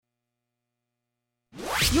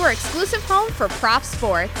your exclusive home for prop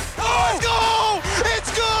sports. Oh,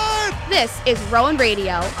 it's good! This is Rowan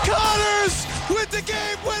Radio. Connors with the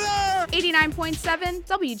game winner! 89.7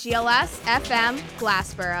 WGLS FM,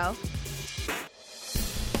 Glassboro.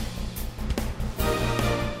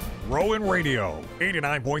 Rowan Radio,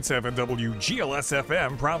 89.7 WGLS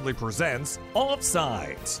FM proudly presents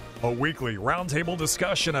Offsides, a weekly roundtable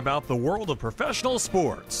discussion about the world of professional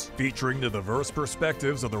sports, featuring the diverse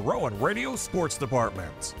perspectives of the Rowan Radio Sports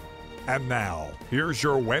Department. And now, here's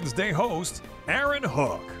your Wednesday host, Aaron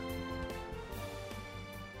Hook.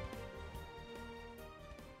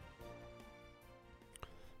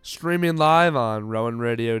 Streaming live on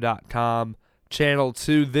RowanRadio.com. Channel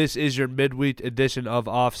 2, this is your midweek edition of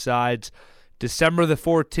Offsides, December the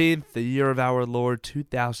 14th, the year of our Lord,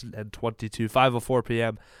 2022, 5:04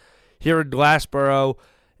 p.m. here in Glassboro,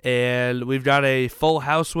 and we've got a full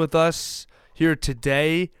house with us here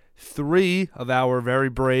today. 3 of our very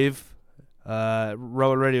brave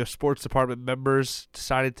Rowan Radio Sports Department members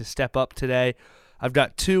decided to step up today. I've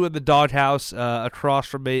got 2 in the doghouse across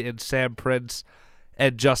from me, and Sam Prince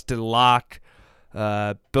and Justin Locke.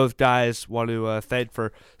 Both guys want to thank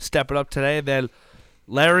for stepping up today. And then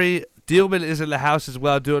Larry Dielman is in the house as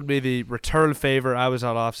well, doing me the return favor. I was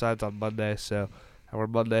on Offsides on Monday, so our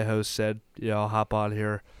Monday host said, I'll hop on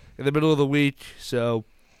here in the middle of the week. So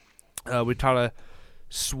we kind of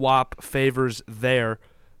swap favors there.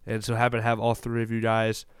 And so happy to have all 3 of you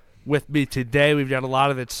guys with me today. We've got a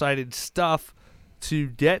lot of exciting stuff to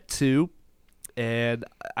get to. And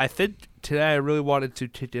I think today I really wanted to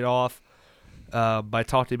kick it off by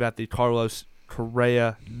talking about the Carlos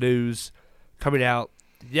Correa news coming out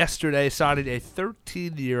yesterday, signing a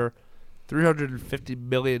 13-year, $350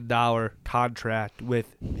 million contract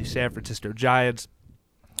with the San Francisco Giants,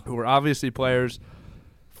 who are obviously players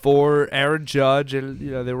for Aaron Judge, and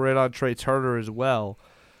they were in on Trey Turner as well.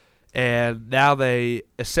 And now they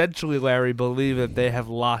essentially, Larry, believe that they have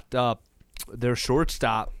locked up their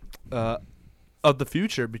shortstop of the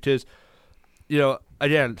future because,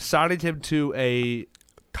 again, signing him to a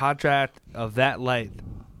contract of that length,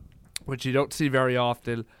 which you don't see very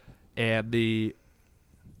often, and the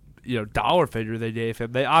dollar figure they gave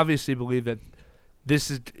him, they obviously believe that this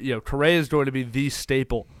is Correa is going to be the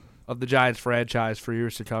staple of the Giants franchise for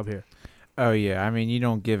years to come here. Oh yeah, I mean you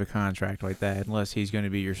don't give a contract like that unless he's going to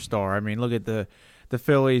be your star. I mean look at the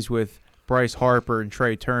Phillies with Bryce Harper and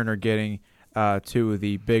Trey Turner getting 2 of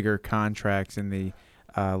the bigger contracts in the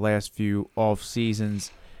last few off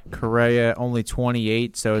seasons. Correa only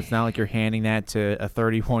 28, so it's not like you're handing that to a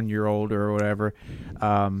 31-year-old or whatever.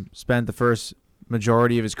 Spent the first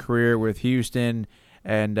majority of his career with Houston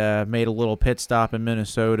and made a little pit stop in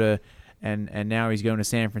Minnesota, and now he's going to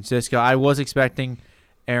San Francisco. I was expecting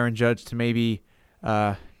Aaron Judge to maybe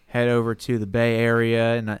head over to the Bay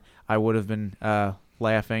Area, and I would have been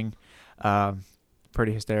laughing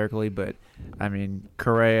pretty hysterically, but I mean,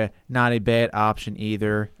 Correa, not a bad option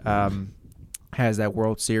either. Has that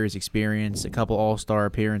World Series experience, a couple All-Star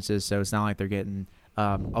appearances, so it's not like they're getting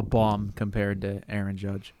a bum compared to Aaron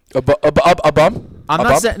Judge. A bum? I'm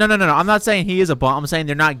not saying no. I'm not saying he is a bum. I'm saying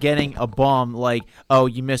they're not getting a bum like, oh,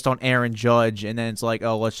 you missed on Aaron Judge, and then it's like,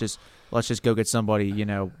 oh, let's just go get somebody,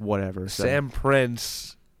 whatever. So. Sam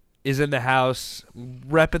Prince is in the house,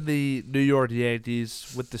 repping the New York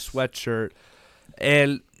Yankees with the sweatshirt,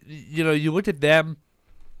 and you look at them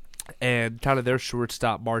and kind of their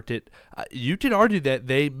shortstop market. You can argue that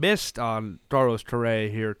they missed on Carlos Correa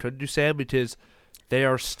here, couldn't you, Sam? Because they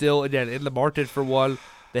are still, again, in the market for one.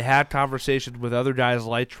 They had conversations with other guys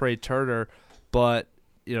like Trey Turner, but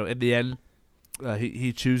in the end,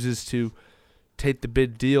 he chooses to take the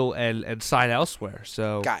big deal and sign elsewhere.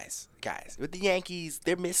 So guys, with the Yankees,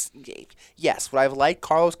 they're missing. Yes, would I have liked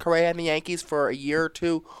Carlos Correa and the Yankees for a year or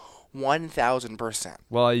two? 1,000%.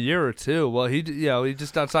 Well, a year or 2. Well, he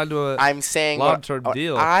just got signed to I'm saying long-term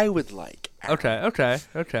deal. I would like. Aaron. Okay.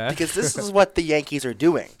 Because this is what the Yankees are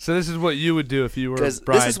doing. So this is what you would do if you were Brian Because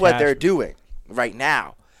this is what Cashman. they're doing right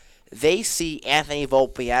now. They see Anthony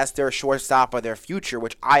Volpe as their shortstop of their future,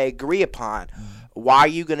 which I agree upon. Why are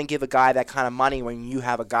you going to give a guy that kind of money when you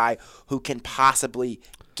have a guy who can possibly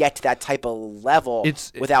get to that type of level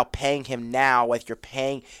without paying him now, like you're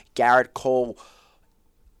paying Garrett Cole,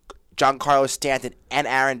 Giancarlo Stanton, and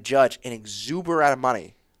Aaron Judge an exuberant amount of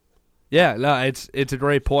money? Yeah, no, it's a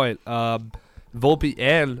great point. Volpe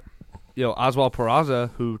and Oswald Peraza,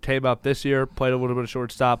 who came up this year, played a little bit of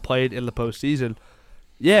shortstop, played in the postseason.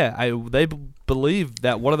 Yeah, they believe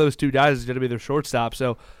that one of those 2 guys is going to be their shortstop.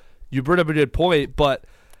 So you bring up a good point, but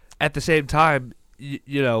at the same time,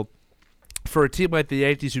 for a team like the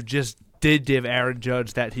Yankees who just did give Aaron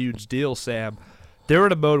Judge that huge deal, Sam, they're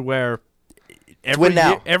in a mode where win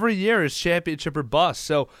now. every year is championship or bust.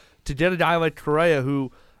 So to get a guy like Correa,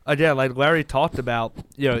 who again, like Larry talked about,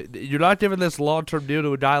 you're not giving this long-term deal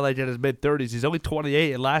to a guy like in his mid-30s. He's only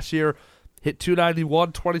 28, and last year hit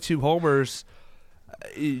 291, 22 homers.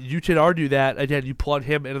 You can argue that, again, you plug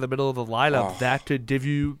him into the middle of the lineup. That could give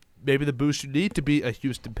you maybe the boost you need to be a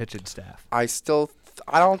Houston pitching staff. I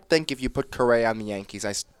don't think if you put Correa on the Yankees,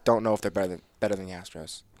 I don't know if they're better than the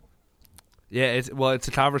Astros. Yeah, it's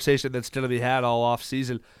a conversation that's going to be had all off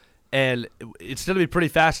season, and it's going to be pretty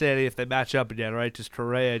fascinating if they match up again, right? Just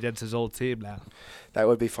Correa against his old team now. That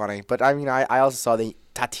would be funny. But I mean, I also saw the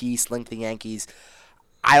Tatis link the Yankees.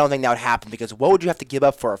 I don't think that would happen because what would you have to give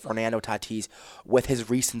up for Fernando Tatis with his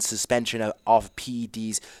recent suspension of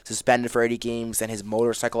PEDs, suspended for 80 games, then his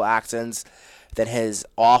motorcycle accidents, then his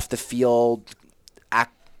off the field. A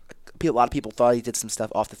lot of people thought he did some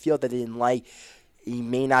stuff off the field that they didn't like. He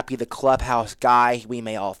may not be the clubhouse guy we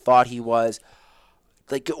may all thought he was.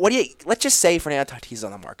 Like, let's just say Fernando Tatis is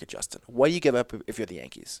on the market, Justin. What do you give up if you're the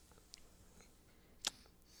Yankees?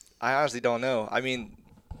 I honestly don't know. I mean,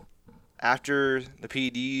 after the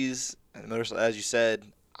PEDs and the motorcycle, as you said,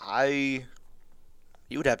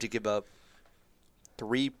 you would have to give up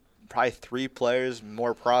probably three players,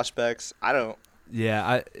 more prospects. I don't.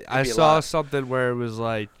 Yeah, I saw something where it was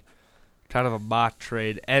like kind of a mock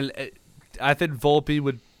trade, and I think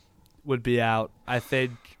Volpe would be out. I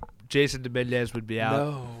think Jason Dominguez would be out.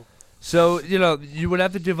 No. So, you would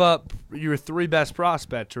have to give up your three best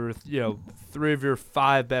prospects or, three of your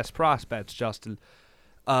five best prospects, Justin.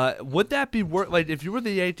 Would that be worth, like, if you were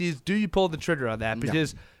the Yankees, do you pull the trigger on that?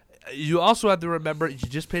 Because you also have to remember, you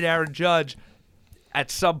just paid Aaron Judge. At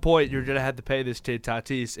some point, you're going to have to pay this kid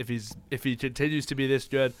Tatis if he continues to be this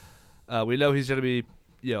good. We know he's going to be,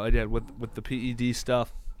 again, with the PED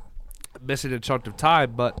stuff, missing a chunk of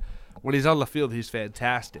time, but when he's on the field, he's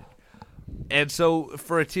fantastic. And so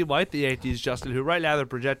for a team like the Yankees, Justin, who right now their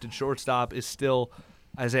projected shortstop is still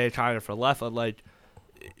Isaiah Kiner-Falefa, like,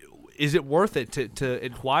 is it worth it to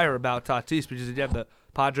inquire about Tatis? Because, again, the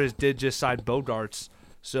Padres did just sign Bogarts,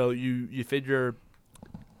 so you figure,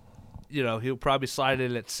 he'll probably slide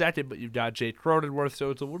in at second, but you've got Jake Cronenworth,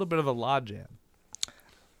 so it's a little bit of a logjam.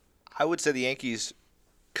 I would say the Yankees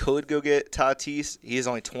could go get Tatis. He is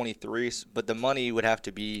only 23, but the money would have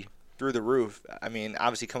to be through the roof. I mean,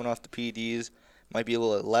 obviously coming off the PEDs might be a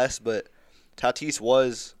little less, but Tatis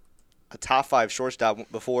was a top 5 shortstop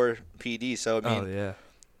before PED. So I mean,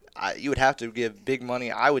 you would have to give big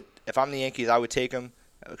money. If I'm the Yankees, I would take him.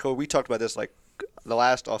 We talked about this like the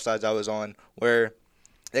last offsides I was on, where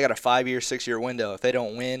they got a 5-year, 6-year window. If they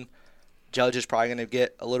don't win, Judge is probably going to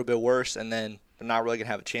get a little bit worse, and then they're not really going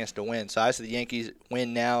to have a chance to win. So I say the Yankees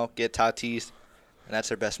win now, get Tatis, and that's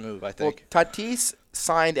their best move, I think. Well, Tatis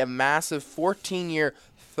signed a massive 14-year,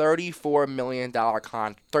 $34 million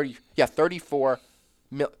 $34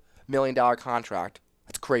 million contract.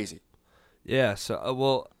 That's crazy. Yeah.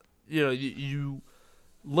 So, you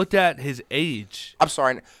looked at his age. I'm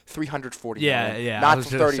sorry, 340. Yeah. Not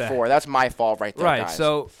 34. That's my fault right there, right. guys.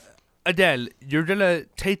 So, again, you're gonna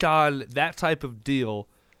take on that type of deal,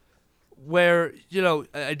 where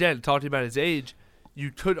again, talking about his age,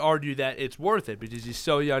 you could argue that it's worth it because he's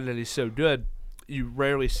so young and he's so good. You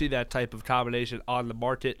rarely see that type of combination on the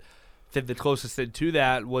market. I think the closest thing to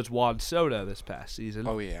that was Juan Soto this past season.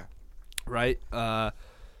 Oh, yeah. Right?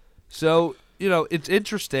 So, it's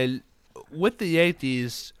interesting. With the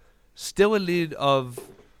Yankees, still in need of,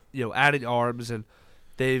 adding arms, and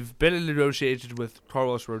they've been in negotiations with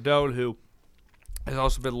Carlos Rodon, who has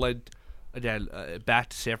also been linked, again, back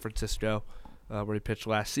to San Francisco, where he pitched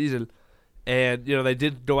last season. And, they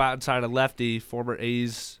did go out and sign a lefty, former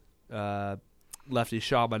A's lefty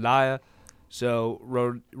Sean Manaea. So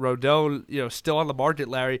Rodon, still on the market,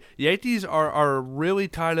 Larry. Yankees are really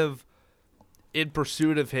kind of in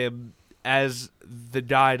pursuit of him as the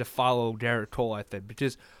guy to follow Garrett Cole, I think.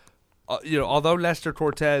 Because, although Nestor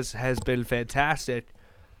Cortez has been fantastic,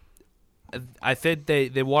 I think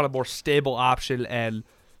they want a more stable option and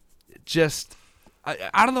just –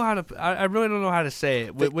 I don't know how to – I really don't know how to say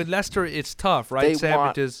it. With Nestor, it's tough, right, Sam?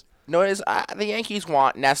 Because – no, it is. The Yankees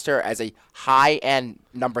want Nestor as a high-end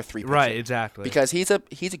number 3 pitcher. Right, exactly. Because he's a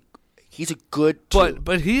good two.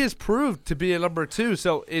 But he has proved to be a number 2,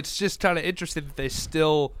 so it's just kind of interesting that they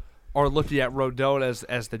still are looking at Rodon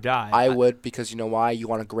as the guy. I would, because you know why? You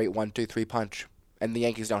want a great 1-2-3 punch, and the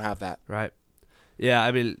Yankees don't have that. Right. Yeah,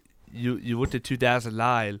 I mean, you looked at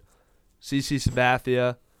 2009, CC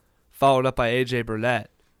Sabathia, followed up by A.J. Burnett.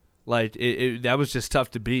 Like, that was just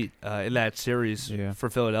tough to beat in that series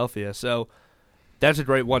for Philadelphia. So that's a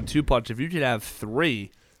great 1-2 punch. If you can have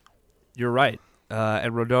 3, you're right.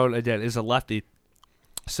 and Rodon, again, is a lefty.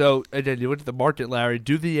 So, again, you look at the market, Larry.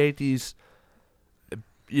 Do the Yankees,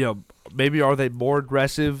 maybe are they more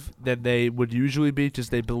aggressive than they would usually be because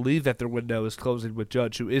they believe that their window is closing with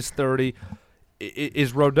Judge, who is 30?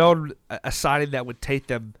 Is Rodon a signing that would take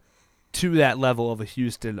them to that level of a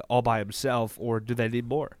Houston all by himself, or do they need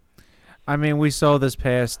more? I mean, we saw this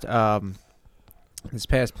past playoff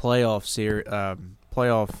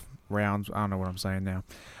playoff rounds. I don't know what I'm saying now.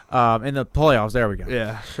 In the playoffs, there we go.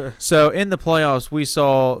 Yeah. So in the playoffs, we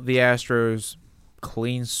saw the Astros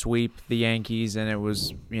clean sweep the Yankees, and it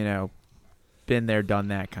was, been there, done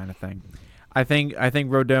that kind of thing. I think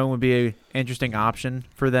Rodon would be an interesting option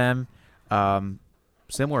for them.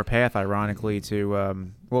 Similar path, ironically,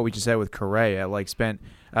 to what we just said with Correa.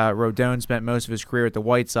 Rodon spent most of his career at the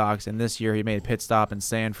White Sox, and this year he made a pit stop in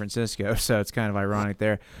San Francisco, so it's kind of ironic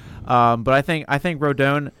there. But I think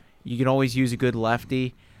Rodon, you can always use a good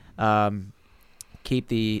lefty. Keep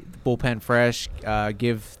the bullpen fresh.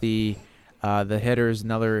 Give the hitters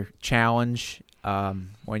another challenge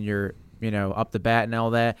when you're up the bat and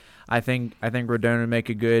all that. I think Rodon would make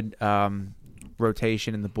a good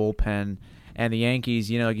rotation in the bullpen. And the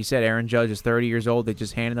Yankees, like you said, Aaron Judge is 30 years old. They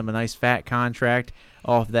just handed him a nice fat contract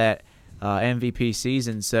off that MVP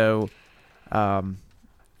season. So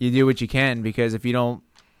you do what you can, because if you don't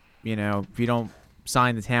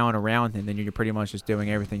sign the talent around him, then you're pretty much just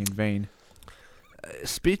doing everything in vain.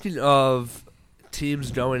 Speaking of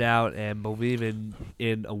teams going out and believing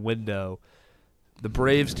in a window, the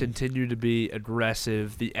Braves continue to be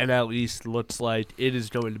aggressive. The NL East looks like it is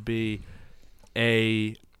going to be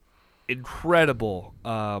a incredible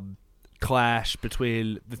clash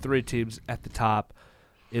between the three teams at the top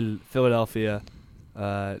in Philadelphia,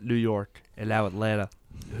 New York, and now Atlanta,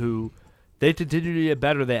 who they continue to get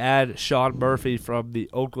better. They add Sean Murphy from the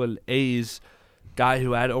Oakland A's, guy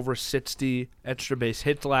who had over 60 extra base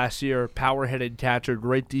hits last year, power hitting catcher,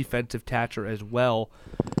 great defensive catcher as well.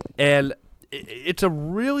 And it's a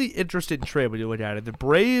really interesting trade when you look at it. The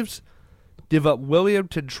Braves give up William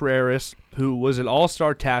Contreras, who was an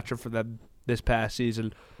all-star catcher for them this past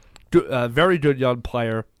season. Very good young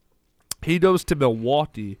player. He goes to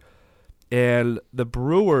Milwaukee, and the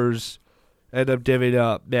Brewers end up giving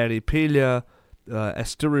up Manny Pena,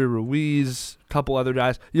 Esteury Ruiz, a couple other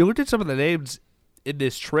guys. You look at some of the names in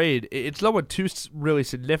this trade, it's no one too really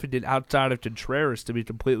significant outside of Contreras, to be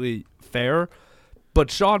completely fair.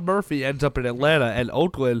 But Sean Murphy ends up in Atlanta, and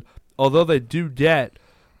Oakland, although they do get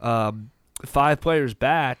 5 players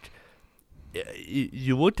back,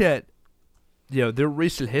 you look at their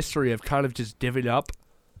recent history of kind of just giving up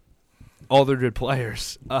all their good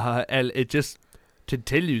players, and it just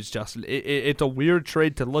continues, Justin. It's a weird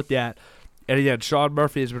trade to look at, and again, Sean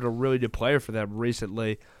Murphy has been a really good player for them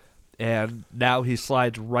recently, and now he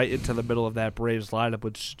slides right into the middle of that Braves lineup,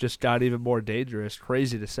 which just got even more dangerous.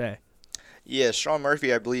 Crazy to say. Yeah, Sean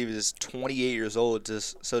Murphy, I believe, is 28 years old.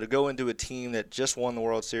 So to go into a team that just won the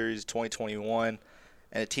World Series 2021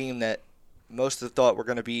 and a team that most of the thought were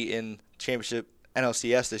going to be in championship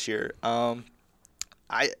NLCS this year,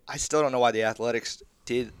 I still don't know why the Athletics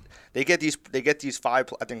did. They get these 5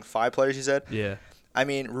 players, you said? Yeah. I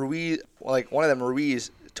mean, Ruiz, one of them, Ruiz,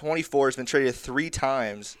 24, has been traded 3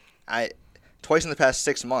 times, twice in the past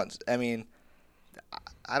 6 months. I mean,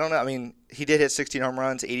 I don't know. I mean, he did hit 16 home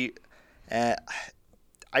runs, 80. I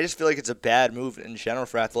just feel like it's a bad move in general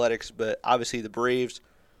for Athletics, but obviously the Braves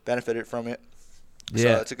benefited from it.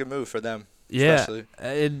 Yeah. So it's a good move for them. Yeah, especially.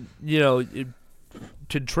 And,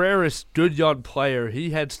 Contreras, good young player,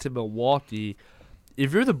 he heads to Milwaukee.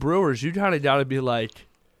 If you're the Brewers, you kind of got to be like,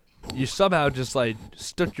 you somehow just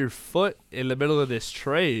stuck your foot in the middle of this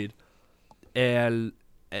trade, and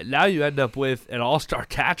now you end up with an all-star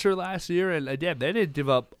catcher last year, and again, they didn't give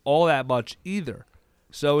up all that much either.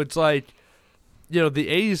 So it's like, the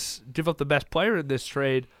A's give up the best player in this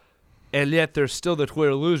trade, and yet they're still the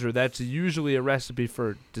clear loser. That's usually a recipe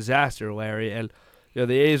for disaster, Larry. And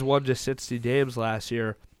the A's won just 60 games last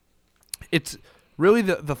year. It's really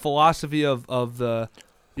the philosophy of the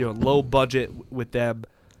low budget with them.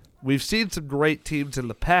 We've seen some great teams in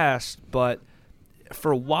the past, but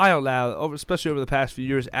for a while now, especially over the past few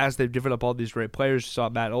years, as they've given up all these great players, you saw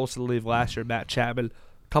Matt Olson leave last year, Matt Chapman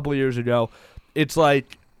a couple of years ago. It's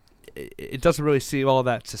like it doesn't really seem all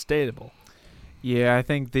that sustainable. Yeah, I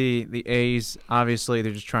think the A's, obviously,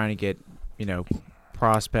 they're just trying to get,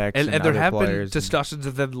 prospects and there have players. been discussions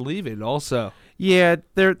of them leaving also. Yeah,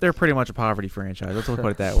 they're pretty much a poverty franchise. Let's put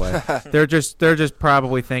it that way. They're just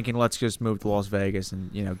probably thinking, let's just move to Las Vegas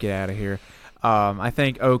and get out of here. I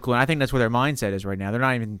think Oakland, I think that's where their mindset is right now. They're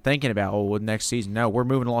not even thinking about next season. No, we're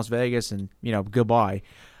moving to Las Vegas and goodbye.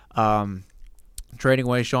 trading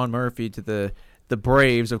away Sean Murphy to the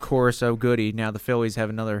Braves, of course. Oh, goody. Now the Phillies have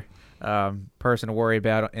another person to worry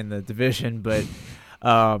about in the division. But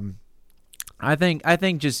I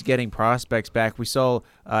think just getting prospects back. We saw,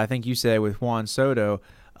 I think you said with Juan Soto,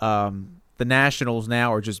 the Nationals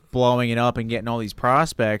now are just blowing it up and getting all these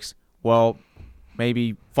prospects. Well,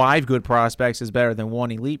 maybe 5 good prospects is better than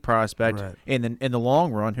 1 elite prospect in the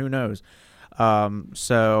long run. Who knows?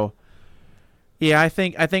 So, yeah, I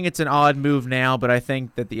think it's an odd move now, but I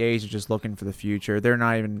think that the A's are just looking for the future. They're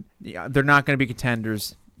not going to be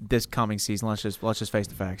contenders this coming season. Let's just face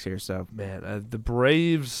the facts here. So, man, the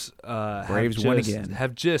Braves win again.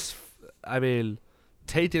 Have just, I mean,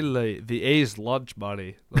 taken the A's lunch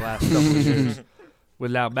money the last couple of years.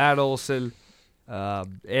 With now Matt Olson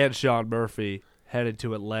and Sean Murphy headed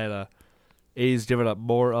to Atlanta, A's giving up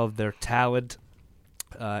more of their talent.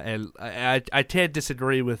 And I can't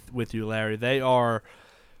disagree with you, Larry. They are,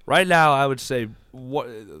 right now, I would say, what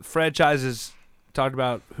franchises talking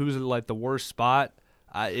about who's in like the worst spot.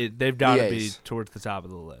 They've got to be towards the top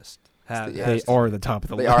of the list. They are the top of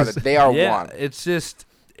the list. They are yeah, one. It's just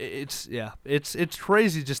it's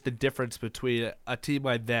crazy just the difference between a team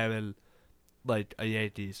like them and like a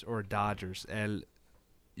Yankees or a Dodgers, and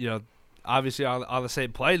obviously on the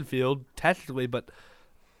same playing field technically, but.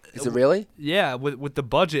 Is it really? Yeah, with the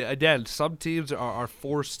budget, again, some teams are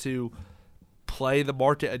forced to play the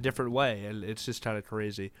market a different way, and it's just kind of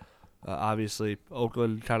crazy. Obviously,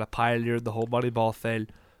 Oakland kind of pioneered the whole Moneyball thing,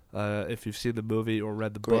 if you've seen the movie or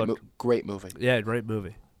read the book. Great movie. Yeah, great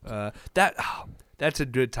movie. That's a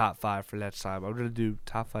good top 5 for next time. I'm going to do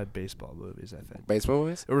top 5 baseball movies, I think. Baseball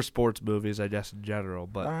movies? Or sports movies, I guess, in general.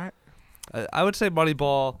 But all right. I would say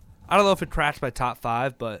Moneyball, I don't know if it cracks my top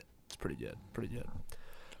 5, but it's pretty good. Pretty good.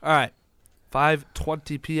 All right,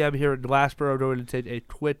 5:20 p.m. here in Glassboro. I'm going to take a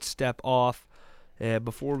quick step off. And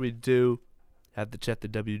before we do, have to check the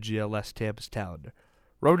WGLS campus calendar.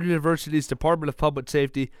 Rowan University's Department of Public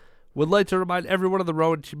Safety would like to remind everyone in the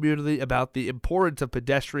Rowan community about the importance of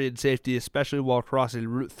pedestrian safety, especially while crossing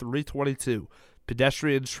Route 322.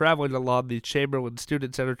 Pedestrians traveling along the Chamberlain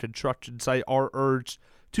Student Center construction site are urged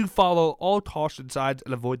to follow all caution signs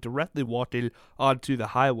and avoid directly walking onto the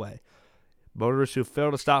highway. Motorists who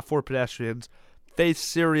fail to stop for pedestrians face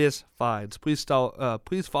serious fines. Please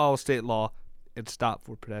follow state law and stop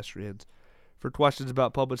for pedestrians. For questions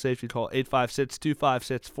about public safety, call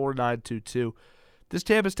 856-256-4922. This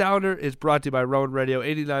campus calendar is brought to you by Rowan Radio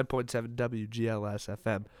 89.7 WGLS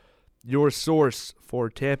FM, your source for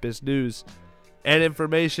campus news and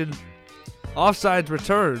information. Offsides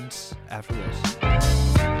returns after this.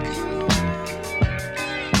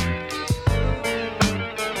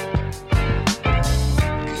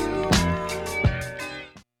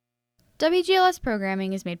 WGLS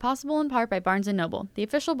programming is made possible in part by Barnes & Noble, the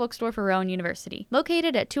official bookstore for Rowan University.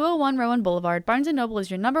 Located at 201 Rowan Boulevard, Barnes & Noble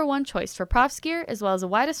is your #1 choice for profs gear, as well as a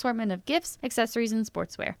wide assortment of gifts, accessories, and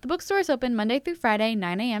sportswear. The bookstore is open Monday through Friday,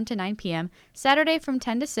 9 a.m. to 9 p.m., Saturday from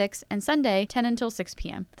 10 to 6, and Sunday, 10 until 6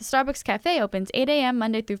 p.m. The Starbucks Cafe opens 8 a.m.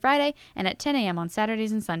 Monday through Friday and at 10 a.m. on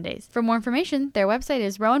Saturdays and Sundays. For more information, their website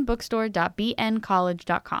is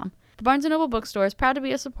rowanbookstore.bncollege.com. The Barnes & Noble Bookstore is proud to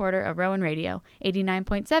be a supporter of Rowan Radio,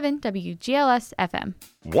 89.7 WGLS FM.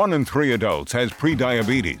 1 in 3 adults has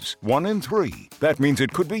prediabetes. 1 in 3. That means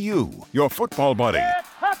it could be you, your football buddy,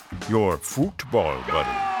 your football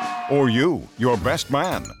buddy, or you, your best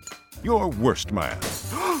man, your worst man,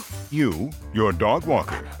 you, your dog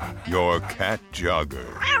walker, your cat jogger.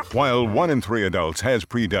 While 1 in 3 adults has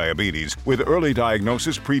prediabetes, with early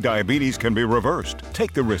diagnosis, prediabetes can be reversed.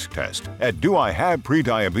 Take the risk test at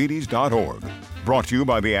doihaveprediabetes.org. Brought to you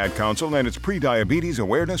by the Ad Council and its prediabetes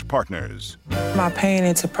awareness partners. My pain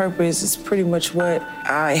into purpose is pretty much what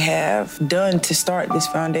I have done to start this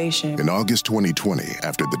foundation. In August 2020,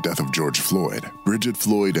 after the death of George Floyd, Bridget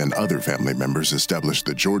Floyd and other family members established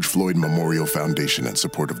the George Floyd Memorial Foundation in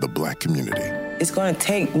support of the Black community. It's going to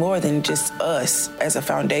take more than just us as a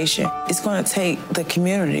foundation. It's going to take the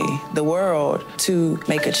community, the world, to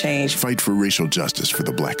make a change. Fight for racial justice for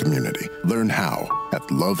the Black community. Learn how at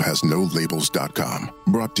lovehasnolabels.com.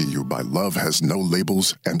 Brought to you by Love Has No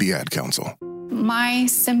Labels and the Ad Council. My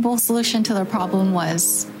simple solution to the problem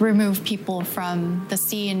was remove people from the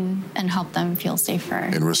scene and help them feel safer.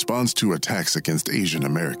 In response to attacks against Asian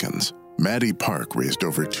Americans, Maddie Park raised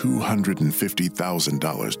over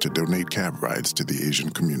 $250,000 to donate cab rides to the Asian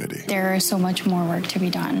community. There is so much more work to be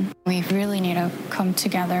done. We really need to come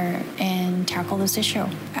together and tackle this issue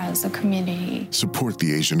as a community. Support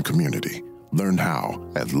the Asian community. Learn how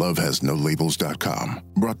at lovehasnolabels.com.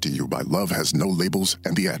 Brought to you by Love Has No Labels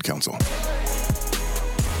and the Ad Council.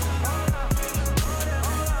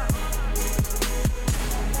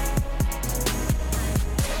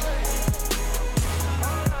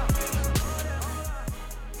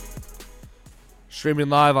 Streaming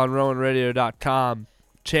live on RowanRadio.com,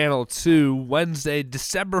 Channel 2, Wednesday,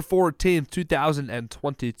 December 14th,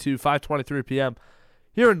 2022, 5:23 p.m.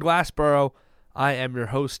 Here in Glassboro. I am your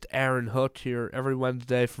host, Aaron Hook, here every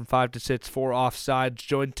Wednesday from 5 to 6 for Offsides,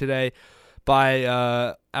 joined today by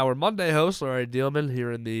our Monday host, Larry Dielman,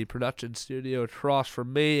 here in the production studio across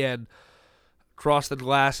from me, and across the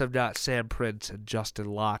glass, I've got Sam Prince and Justin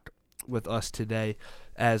Locke with us today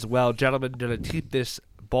as well. Gentlemen, going to keep this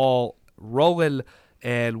ball rolling,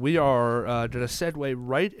 and we are going to segue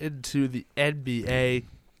right into the NBA.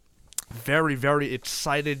 Very, very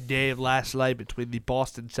exciting game last night between the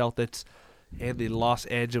Boston Celtics and the Los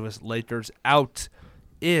Angeles Lakers out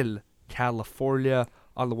in California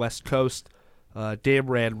on the West Coast. Game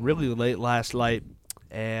ran really late last night,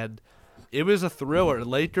 and it was a thriller. The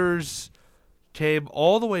Lakers came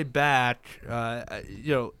all the way back.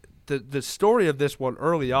 The story of this one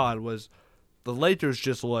early on was the Lakers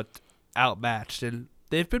just looked outmatched, and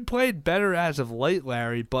they've been playing better as of late,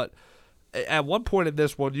 Larry, but at one point in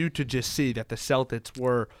this one, you could just see that the Celtics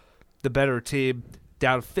were the better team,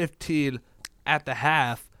 down 15 at the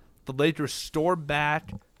half. The Lakers storm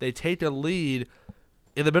back. They take a lead.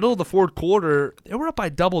 In the middle of the fourth quarter, they were up by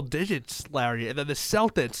double digits, Larry. And then the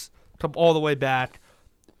Celtics come all the way back.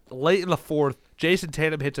 Late in the fourth, Jason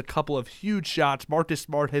Tatum hits a couple of huge shots. Marcus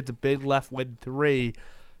Smart hits a big left wing three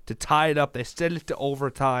to tie it up. They send it to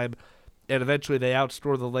overtime, and eventually they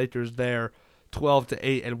outscore the Lakers there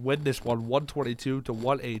 12-8 and win this one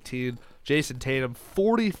 122-118. Jason Tatum,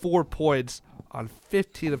 44 points on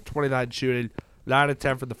 15 of 29 shooting, 9 of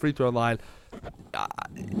 10 from the free throw line.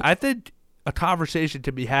 I think a conversation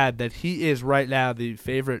to be had that he is right now the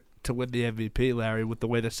favorite to win the MVP, Larry, with the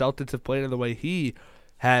way the Celtics have played and the way he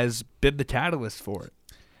has been the catalyst for it.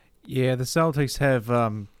 Yeah, the Celtics have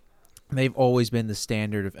they've always been the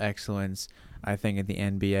standard of excellence, I think, in the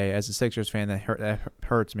NBA. As a Sixers fan, that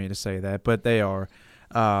hurts me to say that, but they are.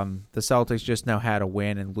 The Celtics just know how to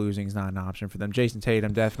win, and losing is not an option for them. Jason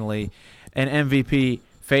Tatum, definitely an MVP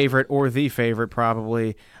favorite, or the favorite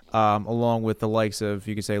probably, along with the likes of,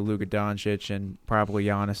 you could say, Luka Doncic, and probably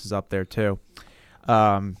Giannis is up there too.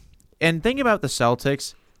 And think about the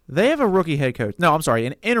Celtics. They have a rookie head coach. No, I'm sorry,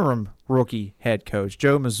 an interim rookie head coach,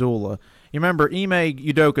 Joe Mazzulla. You remember Ime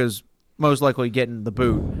Udoka's most likely getting the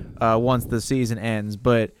boot once the season ends.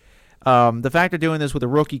 But the fact of doing this with a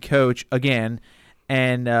rookie coach again,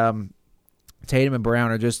 and Tatum and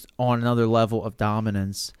Brown are just on another level of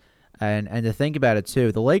dominance. And to think about it,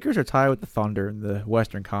 too, the Lakers are tied with the Thunder in the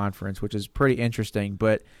Western Conference, which is pretty interesting.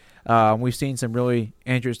 But we've seen some really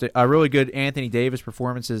good Anthony Davis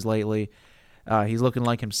performances lately. He's looking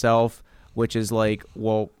like himself, which is like,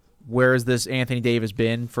 well, where has this Anthony Davis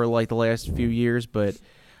been for like the last few years? But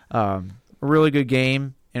a really good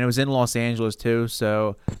game, and it was in Los Angeles too.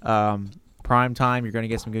 So prime time, you're going to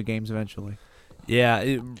get some good games eventually. Yeah,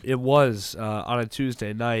 it was on a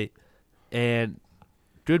Tuesday night, and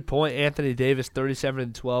good point. Anthony Davis,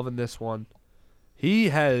 37-12 in this one. He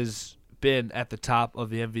has been at the top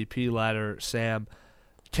of the MVP ladder, Sam.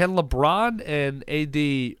 Can LeBron and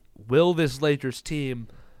AD will this Lakers team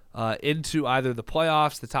into either the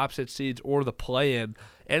playoffs, the top 6 seeds, or the play-in?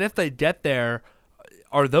 And if they get there,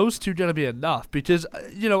 are those two going to be enough? Because,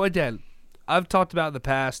 again, I've talked about in the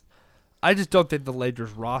past, I just don't think the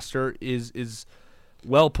Lakers roster is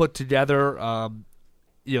well put together.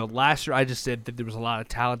 Last year I just said that there was a lot of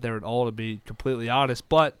talent there at all, to be completely honest.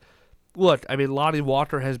 But, look, I mean, Lonnie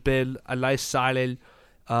Walker has been a nice signing.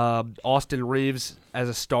 Austin Reeves as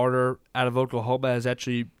a starter out of Oklahoma has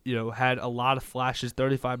actually, had a lot of flashes,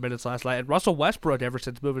 35 minutes last night. And Russell Westbrook, ever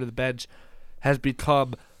since moving to the bench, has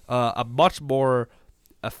become a much more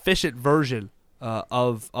efficient version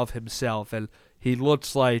of himself. And he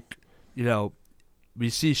looks like, we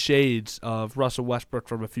see shades of Russell Westbrook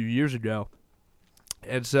from a few years ago.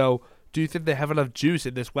 And so, do you think they have enough juice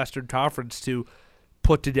in this Western Conference to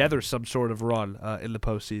put together some sort of run in the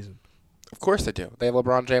postseason? Of course they do. They have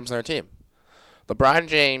LeBron James on their team. LeBron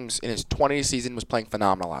James, in his 20th season, was playing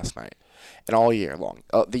phenomenal last night and all year long.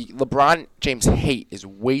 The LeBron James hate is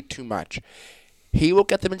way too much. He will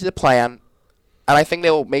get them into the play-in, and I think they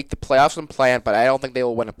will make the playoffs and play-in, but I don't think they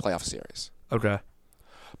will win a playoff series. Okay.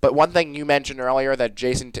 But one thing you mentioned earlier that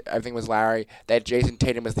I think it was Larry, that Jason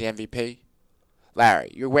Tatum is the MVP.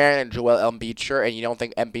 Larry, you're wearing a Joel Embiid shirt, and you don't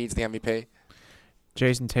think Embiid's the MVP?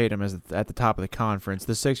 Jason Tatum is at the top of the conference.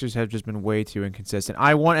 The Sixers have just been way too inconsistent.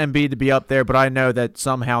 I want Embiid to be up there, but I know that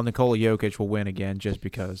somehow Nikola Jokic will win again just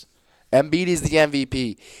because. Embiid is the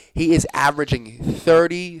MVP. He is averaging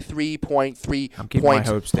 33.3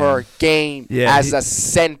 points per game as a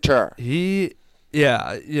center. He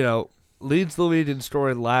leads the league in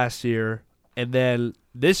scoring last year. And then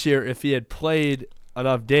this year, if he had played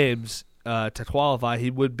enough games to qualify,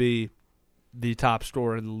 he would be the top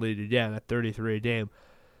scorer in the league again at 33 a game.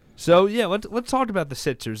 So, yeah, let's talk about the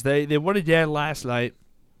Sixers. They won again last night,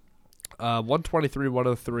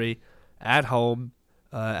 123-103 at home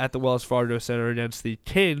at the Wells Fargo Center against the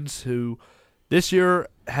Kings, who this year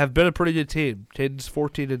have been a pretty good team. Kings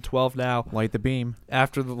 14-12 now. Light the beam.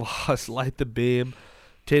 After the loss, light the beam.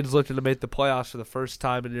 Kings looking to make the playoffs for the first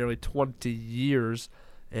time in nearly 20 years.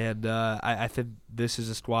 And I think this is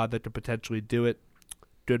a squad that could potentially do it.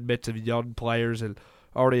 Good mix of young players and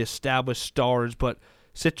already established stars, but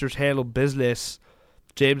Sixers handled business.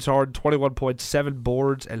 James Harden, 21.7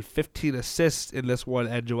 boards and 15 assists in this one,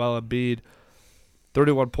 and Joel Embiid,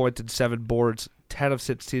 31 points and 7 boards, 10 of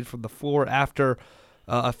 16 from the floor after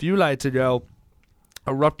a few nights ago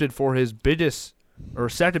erupted for his biggest or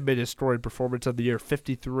second biggest scoring performance of the year,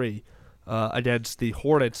 53 against the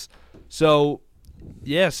Hornets. So,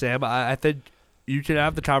 yeah, Sam, I think you can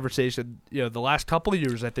have the conversation. You know, the last couple of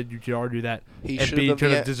years, I think you could argue that Embiid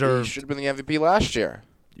could have deserved. He should have been the MVP last year.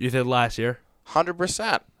 You think last year?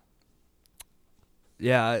 100%.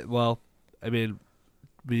 Yeah, well, I mean,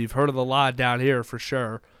 we've heard of the lot down here for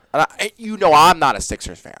sure. And I'm not a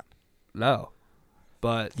Sixers fan. No,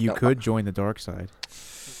 but you could join the dark side.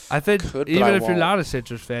 I think even if you're won't. not a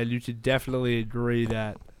Sixers fan, you should definitely agree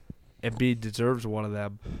that Embiid deserves one of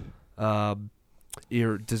them.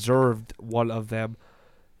 Or deserved one of them.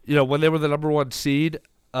 You know, when they were the number one seed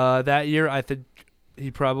that year, I think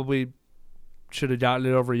he probably should have gotten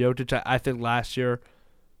it over Jokic. I think last year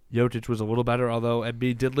Jokic was a little better, although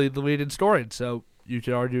Embiid did lead the lead in scoring, so you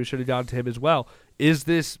could argue it should have gone to him as well. Is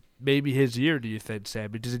this maybe his year, do you think,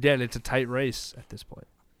 Sam? Because, again, it's a tight race at this point.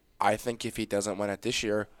 I think if he doesn't win it this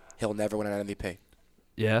year, he'll never win an MVP.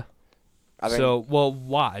 Yeah? Well,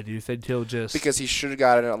 why? Do you think he'll just... Because he should have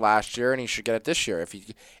gotten it last year, and he should get it this year.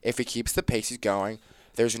 If he keeps the pace he's going,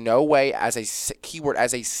 there's no way, as a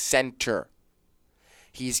center,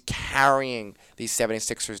 he's carrying the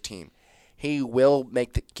 76ers team. He will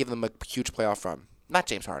give them a huge playoff run. Not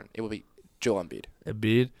James Harden. It will be Joel Embiid.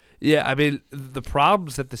 Embiid? Yeah, I mean, the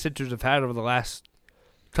problems that the Sixers have had over the last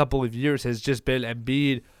couple of years has just been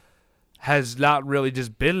Embiid has not really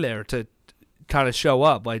just been there to kind of show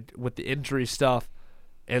up, like with the injury stuff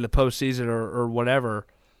in the postseason or whatever.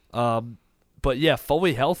 But, yeah,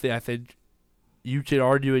 fully healthy, I think you could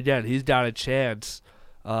argue again. He's got a chance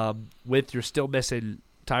with you're still missing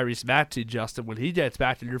Tyrese Maxey, Justin. When he gets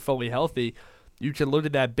back and you're fully healthy, you can look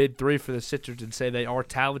at that big three for the Sixers and say they are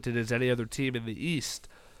talented as any other team in the East.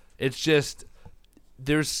 It's just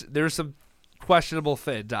there's some questionable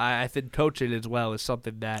things. I think coaching as well is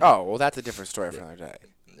something that... Oh, well, that's a different story for another day.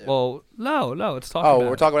 Well, no, let's talk about it. Oh,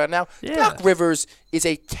 we're talking about it now? Yeah. Doc Rivers is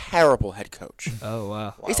a terrible head coach. Oh,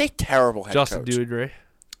 wow. He's a terrible head Justin, coach. do you agree?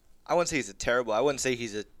 I wouldn't say he's I wouldn't say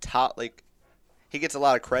he's a top, he gets a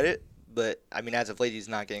lot of credit, but, I mean, as of late, he's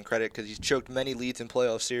not getting credit because he's choked many leads in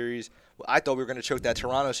playoff series. I thought we were going to choke that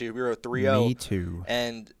Toronto series. We were 3-0. Me too.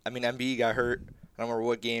 And, I mean, Embiid got hurt. I don't remember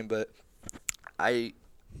what game, but I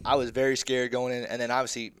was very scared going in. And then,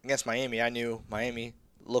 obviously, against Miami, I knew Miami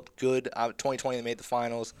looked good. 2020, they made the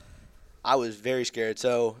finals. I was very scared.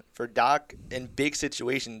 So, for Doc, in big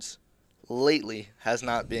situations, lately has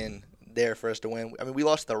not been there for us to win. I mean, we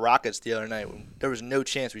lost the Rockets the other night. There was no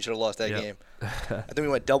chance we should have lost that game. I think we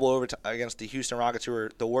went double overtime against the Houston Rockets, who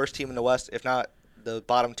were the worst team in the West, if not the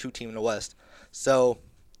bottom two team in the West. So,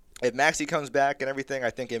 if Maxey comes back and everything,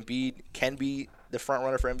 I think Embiid can be the front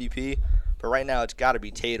runner for MVP. But right now, it's got to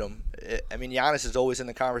be Tatum. I mean, Giannis is always in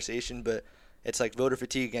the conversation, but it's like voter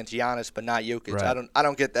fatigue against Giannis, but not Jokic. Right. I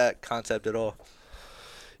don't get that concept at all.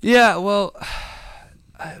 Yeah, well,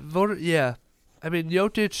 yeah. I mean,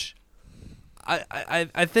 Jokic,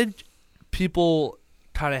 I think people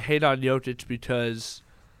kind of hate on Jokic because,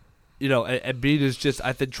 you know, Embiid is just,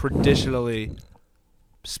 I think traditionally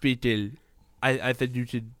speaking, I think you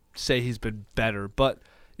could say he's been better. But,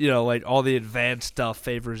 you know, like all the advanced stuff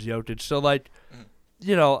favors Jokic. So, like,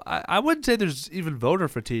 you know, I wouldn't say there's even voter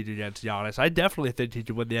fatigue against Giannis. I definitely think he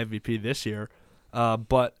could win the MVP this year.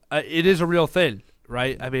 But it is a real thing,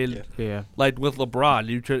 right? I mean, yeah. Like with LeBron,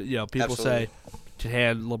 people Absolutely. say to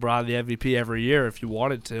hand LeBron the MVP every year if you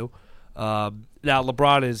wanted to. Now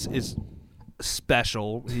LeBron is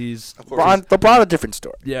special. He's LeBron a different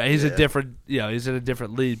story. Yeah, he's a different. He's in a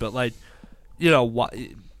different league. But like, you know,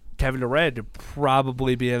 Kevin Durant could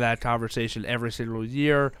probably be in that conversation every single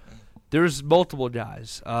year. There's multiple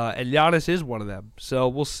guys, and Giannis is one of them. So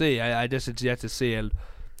we'll see. I guess it's yet to see, and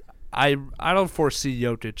I don't foresee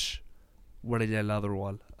Jokic winning another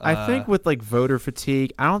one. I think with like voter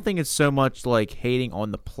fatigue, I don't think it's so much like hating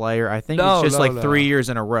on the player. I think No, it's just no. 3 years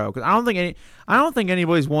in a row. 'Cause I don't think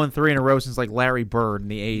anybody's won 3 in a row since like Larry Bird in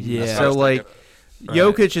the 80s. Yeah. So like, Right.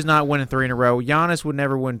 Jokic is not winning 3 in a row. Giannis would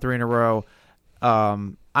never win 3 in a row.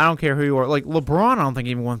 I don't care who you are. Like LeBron, I don't think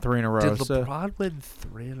he even won 3 in a row. Did so. LeBron win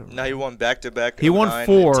 3 in a row? No, he won back-to-back. He won 09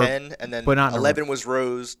 4, and 10, and then but not in a row. 11 was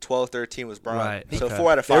Rose, 12, 13 was Bron. Right, So okay.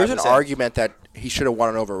 4 out of 5 There's an was him. argument that he should have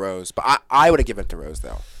won it over Rose, but I would have given it to Rose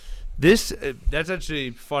though. This that's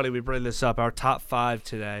actually funny. We bring this up. Our top 5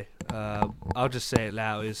 today. I'll just say it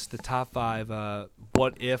now. Is the top 5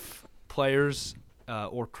 what if players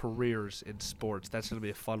or careers in sports? That's going to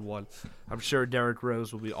be a fun one. I'm sure Derrick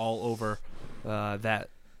Rose will be all over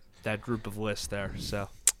that group of lists there. So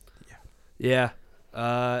yeah.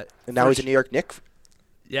 And now he's a New York Knick.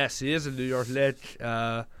 Yes, he is a New York Knick.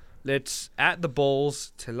 Knicks at the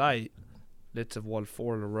Bulls tonight. Knicks have won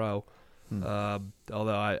 4 in a row.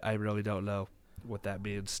 Although I really don't know what that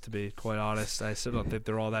means, to be quite honest. I still don't think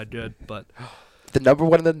they're all that good. But The number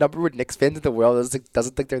one Knicks fans in the world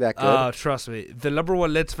doesn't think they're that good. trust me, the number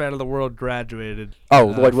 1 Knicks fan in the world graduated.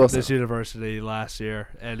 Lloyd from Wilson. this university last year,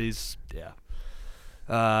 and he's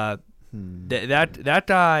that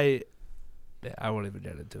guy. I won't even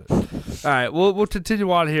get into it. All right, we'll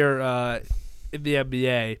continue on here in the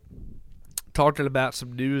NBA, talking about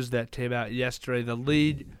some news that came out yesterday. The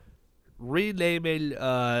league renaming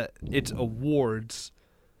its awards.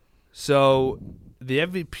 So the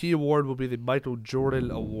MVP award will be the Michael Jordan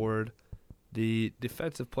Award. The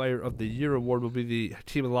Defensive Player of the Year award will be the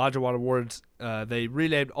Hakeem Olajuwon Awards. They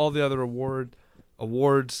renamed all the other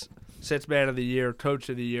awards: Sixth Man of the Year, Coach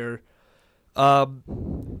of the Year.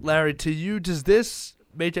 Larry, to you, does this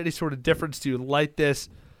make any sort of difference? Do you like this?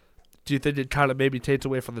 Do you think it kind of maybe takes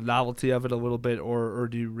away from the novelty of it a little bit, or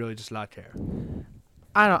do you really just not care?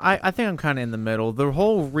 I think I'm kind of in the middle. The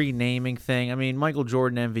whole renaming thing. I mean, Michael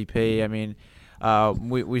Jordan MVP. I mean,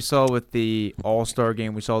 we saw with the All-Star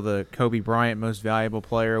game, we saw the Kobe Bryant Most Valuable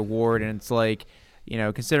Player award, and it's like,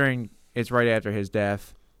 considering it's right after his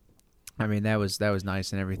death. I mean, that was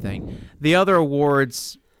nice and everything. The other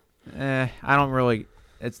awards, I don't really.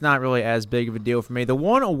 It's not really as big of a deal for me. The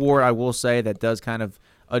one award I will say that does kind of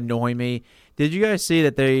annoy me. Did you guys see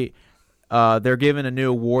that they're giving a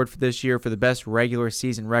new award for this year for the best regular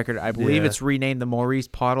season record? I believe it's renamed the Maurice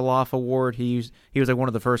Podoloff Award. He was like one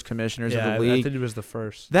of the first commissioners of the league. I think he was the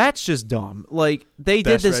first. That's just dumb. Like they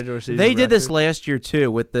Best did regular this. season They did this record. last year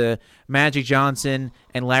too with the Magic Johnson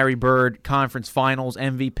and Larry Bird Conference Finals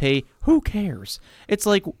MVP. Who cares? It's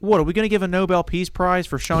like, what are we going to give a Nobel Peace Prize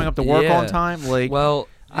for showing up to work on time? Like, well,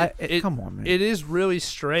 come on, man. It is really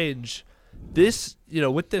strange. This,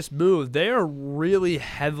 with this move, they are really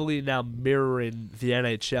heavily now mirroring the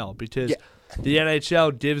NHL because the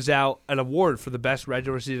NHL gives out an award for the best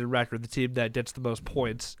regular season record, the team that gets the most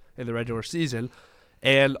points in the regular season,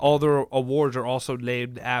 and all their awards are also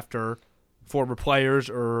named after former players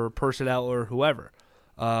or personnel or whoever.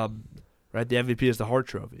 Right, the MVP is the Hart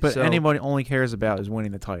Trophy. But so, anybody only cares about is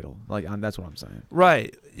winning the title. Like, that's what I'm saying.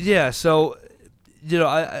 Right. Yeah. So,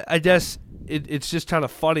 I guess it's just kind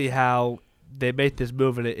of funny how they make this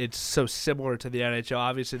move, and it's so similar to the NHL.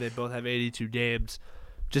 Obviously, they both have 82 games.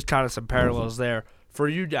 Just kind of some parallels there. For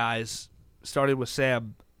you guys, starting with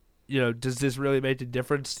Sam, does this really make a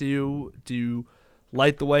difference to you? Do you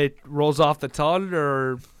like the way it rolls off the tongue,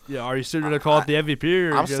 or are you still going to call it the MVP,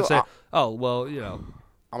 or are you going to say, I'm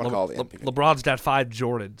going to call it the MVP. LeBron's got 5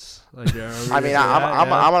 Jordans. Like, I'm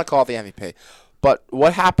going to call it the MVP. But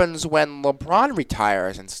what happens when LeBron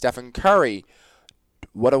retires and Stephen Curry?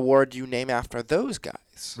 What award do you name after those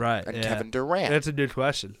guys? Right. And Kevin Durant. That's a good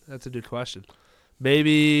question.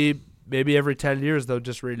 Maybe every 10 years they'll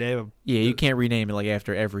just rename them. Yeah, you can't rename it like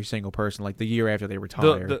after every single person, like the year after they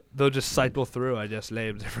retire. They'll just cycle through, I guess,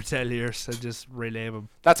 names every 10 years and just rename them.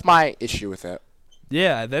 That's my issue with it.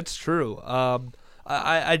 Yeah, that's true.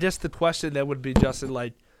 I guess the question then would be, Justin,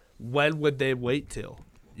 like, when would they wait till?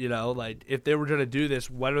 Like, if they were going to do this,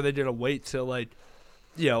 when are they going to wait till, like,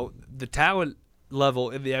 the talent level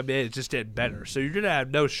in the NBA is just getting better. So you're going to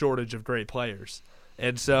have no shortage of great players.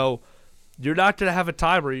 And so you're not going to have a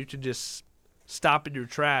time where you can just stop in your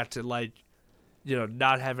tracks and, like,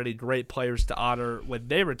 not have any great players to honor when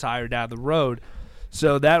they retire down the road.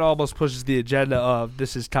 So that almost pushes the agenda of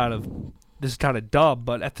this is kind of dumb.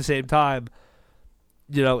 But at the same time,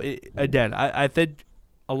 again, I think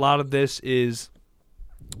a lot of this is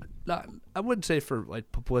not, I wouldn't say for,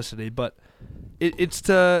 like, publicity, but it's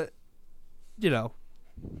to,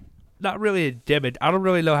 not really a gimmick. I don't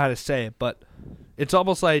really know how to say it, but it's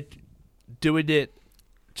almost like doing it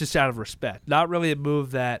just out of respect. Not really a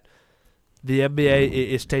move that, the NBA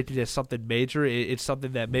is taking it as something major. It's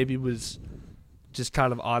something that maybe was just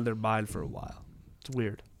kind of on their mind for a while. It's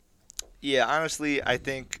weird. Yeah, honestly, I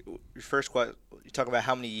think your first question, you talk about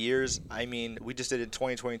how many years. I mean, we just did it in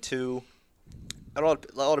 2022. It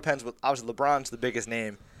all depends. Obviously, LeBron's the biggest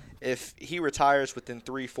name. If he retires within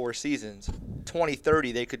 3-4 seasons,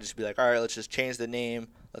 2030, they could just be like, all right, let's just change the name.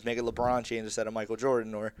 Let's make it LeBron James instead of Michael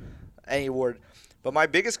Jordan or any award. But my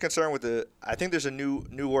biggest concern with I think there's a new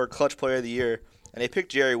award, Clutch Player of the Year, and they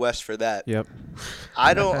picked Jerry West for that. Yep.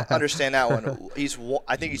 I don't understand that one.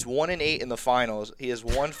 I think he's 1-8 in the finals. He has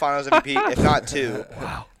one Finals MVP, if not two.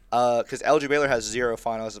 Wow. Because Elgin Baylor has 0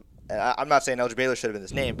 finals. And I'm not saying Elgin Baylor should have been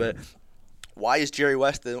his name, but why is Jerry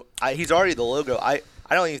West he's already the logo. I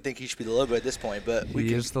don't even think he should be the logo at this point, but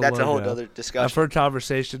that's a whole other discussion. I've heard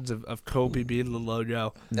conversations of Kobe being the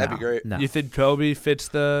logo. That'd be great. No. You think Kobe fits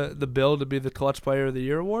the bill to be the Clutch Player of the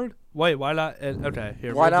Year award? Wait, why not? Okay,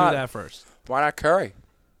 here, we'll do that first. Why not Curry?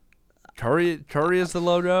 Curry is the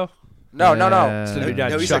logo? No.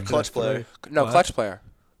 No, he's a Clutch Player. No, what? Clutch Player.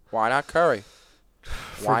 Why not Curry?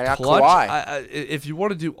 Why not Clutch, Kawhi? If you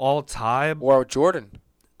want to do all time, or Jordan,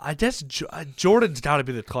 I guess Jordan's got to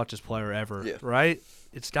be the clutchest player ever, right?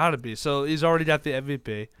 It's got to be. So he's already got the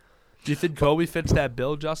MVP. Do you think Kobe fits that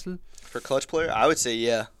bill, Justin? For Clutch Player, I would say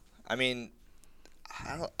yeah. I mean,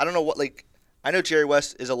 I don't know what I know Jerry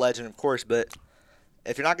West is a legend, of course, but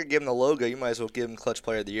if you're not gonna give him the logo, you might as well give him Clutch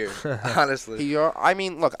Player of the Year. Honestly, I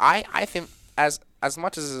mean, look, I think as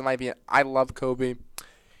much as it might be, I love Kobe.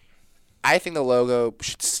 I think the logo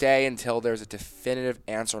should stay until there's a definitive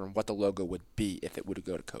answer on what the logo would be if it would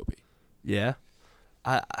go to Kobe. Yeah,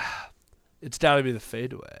 it's got to be the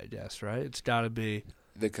fadeaway, I guess, right? It's got to be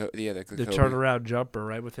the turnaround jumper,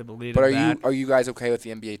 right, with him leading. But are you guys okay with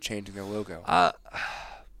the NBA changing their logo?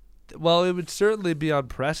 Well, it would certainly be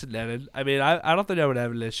unprecedented. I mean, I don't think I would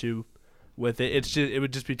have an issue with it. It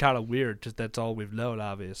would just be kind of weird. Just that's all we've known,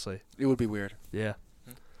 obviously. It would be weird. Yeah.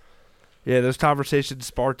 Yeah, those conversations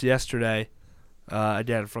sparked yesterday,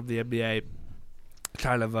 again, from the NBA,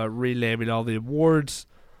 kind of renaming all the awards.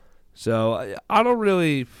 So I don't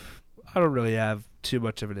really have too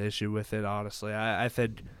much of an issue with it, honestly. I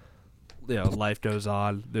think, life goes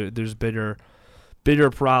on. There's bigger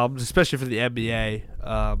problems, especially for the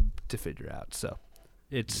NBA, to figure out. So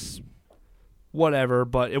it's whatever,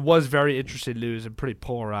 but it was very interesting news and pretty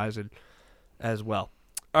polarizing as well.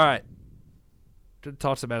 All right.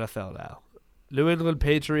 Talk some NFL now. New England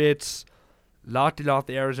Patriots knocking off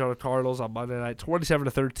the Arizona Cardinals on Monday night,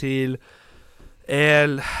 27-13.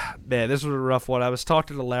 And, man, this was a rough one. I was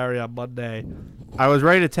talking to Larry on Monday. I was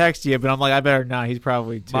ready to text you, but I'm like, I better not. He's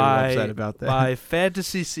probably too upset about that. My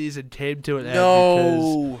fantasy season came to an end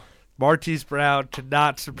because Marquise Brown could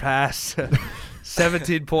not surpass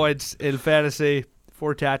 17 points in fantasy,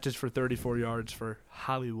 4 catches for 34 yards for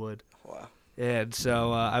Hollywood. Wow. And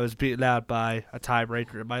so I was beaten out by a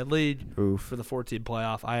tiebreaker in my league for the 14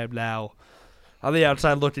 playoff. I am now on the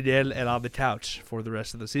outside looking in and on the couch for the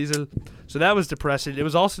rest of the season. So that was depressing. It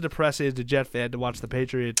was also depressing as a Jet fan to watch the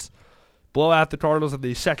Patriots blow out the Cardinals in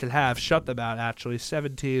the second half, shut them out actually,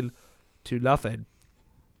 17-0.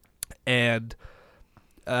 And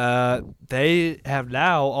they have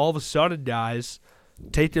now, all of a sudden, guys,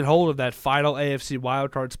 taking hold of that final AFC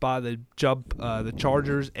wildcard spot. They jump the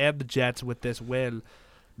Chargers and the Jets with this win.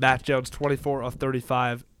 Matt Jones, 24 of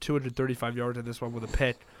 35, 235 yards in this one with a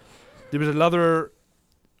pick. There was another,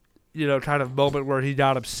 kind of moment where he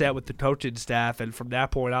got upset with the coaching staff, and from that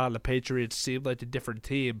point on, the Patriots seemed like a different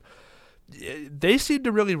team. They seem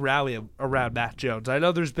to really rally around Matt Jones. I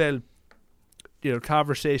know there's been,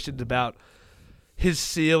 conversations about his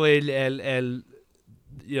ceiling and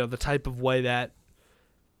the type of way that,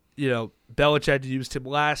 Belichick used him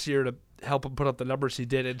last year to help him put up the numbers he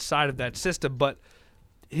did inside of that system, but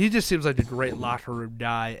he just seems like a great locker room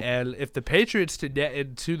guy. And if the Patriots can get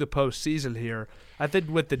into the postseason here, I think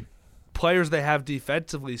with the players they have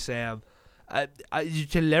defensively, Sam, you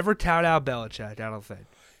can never count out Belichick, I don't think.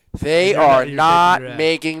 They are not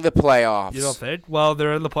making the playoffs. You don't think? Well,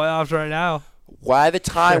 they're in the playoffs right now. By the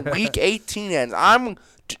time Week 18 ends,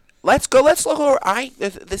 let's go. Let's look over.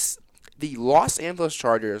 The Los Angeles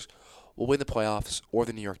Chargers will win the playoffs, or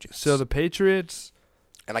the New York Jets. So the Patriots,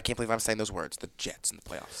 and I can't believe I'm saying those words. The Jets in the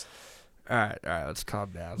playoffs. All right, let's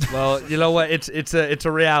calm down. Well, you know what? It's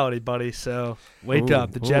a reality, buddy. So wake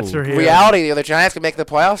up. The Jets are here. Reality. The other Giants can make the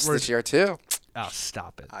playoffs this year too. Oh,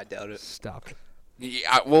 stop it! I doubt it. Stop it.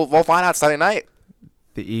 Yeah, we'll find out Sunday night.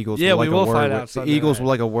 The Eagles. Yeah, we will find out. The Eagles will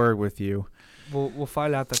like a word with you. We'll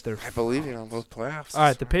find out that they're. I believe you on both playoffs. All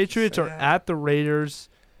right, the Patriots are at the Raiders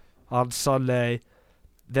on Sunday.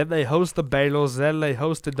 Then they host the Bengals. Then they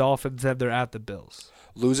host the Dolphins. Then they're at the Bills.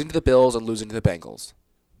 Losing to the Bills and losing to the Bengals.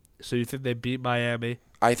 So you think they beat Miami?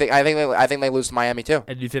 I think they lose to Miami too.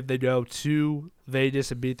 And you think they go to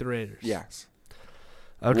Vegas and beat the Raiders? Yes.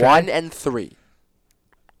 Okay. 1-3.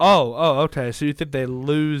 Oh, okay. So you think they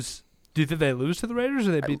lose? Do you think they lose to the Raiders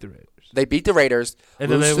or they beat the Raiders? They beat the Raiders.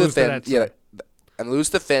 And then they lose to that team. And lose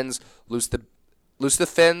the Fins. Lose the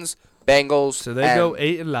Fins. Bengals. So they go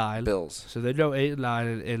 8-9. Bills. So they go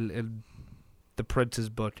 8-9 in the Prince's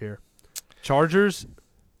book here. Chargers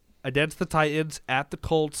against the Titans, at the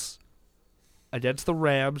Colts, against the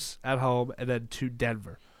Rams at home, and then to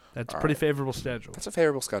Denver. That's a pretty favorable schedule. That's a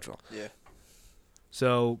favorable schedule. Yeah.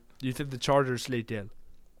 So you think the Chargers sneak in?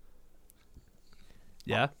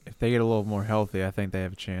 Yeah? If they get a little more healthy, I think they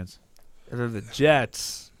have a chance. And then the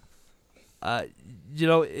Jets,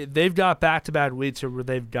 they've got back-to-back weeks here where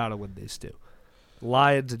they've got to win these two.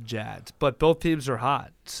 Lions and Jags. But both teams are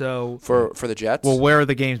hot. So for the Jets? Well, where are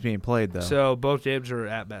the games being played, though? So both games are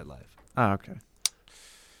at MetLife. Oh, okay.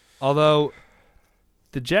 Although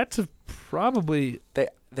the Jets have probably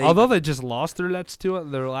although they just lost their last two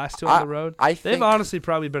on the road, they've honestly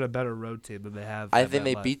probably been a better road team than they have. I think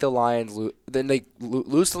they beat the Lions. Then they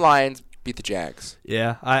lose the Lions, beat the Jags.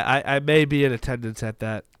 Yeah, I may be in attendance at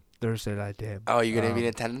that Thursday night game. Oh, you're gonna be in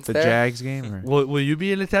attendance the there? Jags game? Or? Will you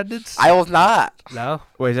be in attendance? I will not. No.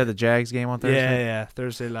 Wait, is that the Jags game on Thursday? Yeah,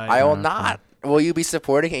 Thursday night. I will not. Will you be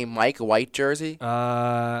supporting a Mike White jersey?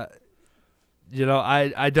 I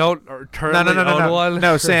don't currently own one.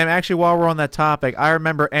 No, Sam, actually, while we're on that topic, I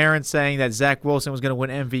remember Aaron saying that Zach Wilson was going to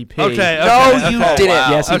win MVP. Okay. No, you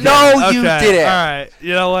didn't. Yes, he did. No, you didn't. All right.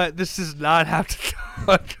 You know what? This does not have to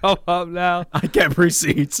come up now. I kept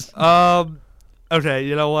receipts. Okay,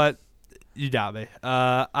 you know what? You got me.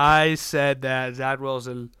 I said that Zach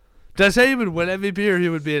Wilson. Did I say he would win MVP or he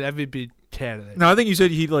would be an MVP candidate? No, I think you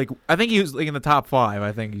said I think he was in the top 5.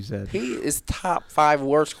 I think you said he is top 5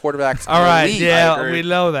 worst quarterbacks. All right, in the league. yeah, we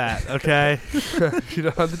know that. Okay, you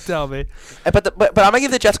don't have to tell me. But I'm gonna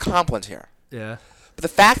give the Jets compliments here. Yeah. But the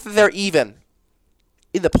fact that they're even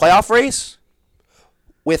in the playoff race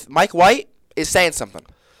with Mike White is saying something.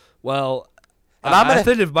 Well, I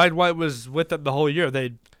think if Mike White was with them the whole year,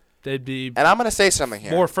 they'd be. And I'm gonna say something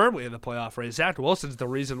here. More firmly in the playoff race. Zach Wilson's the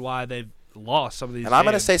reason why they've lost some of these. And I'm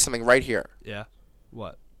gonna say something right here. Yeah.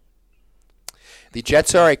 What? The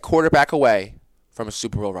Jets are a quarterback away from a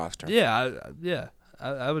Super Bowl roster. Yeah,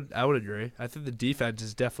 I would agree. I think the defense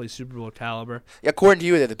is definitely Super Bowl caliber. Yeah, according to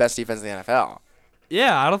you, they're the best defense in the NFL.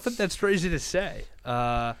 Yeah, I don't think that's crazy to say.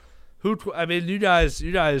 You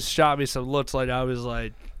guys shot me some looks like I was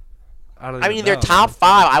like, I mean, they're top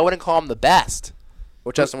 5. I wouldn't call them the best.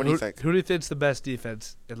 Well, Justin, what do you think? Who do you think's the best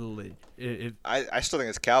defense in the league? I still think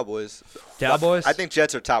it's Cowboys. Cowboys? I think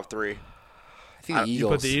Jets are top 3. I think the Eagles. You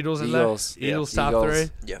put the Eagles in there? Eagles top Eagles. 3?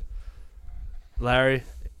 Yeah. Larry,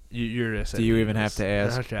 you're just. Do you even have to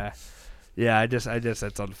ask? Okay. Yeah, I just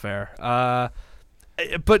that's unfair.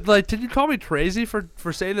 But did you call me crazy for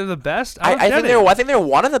saying they're the best? I think they're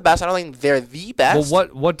one of the best. I don't think they're the best. Well,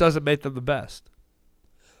 what doesn't make them the best?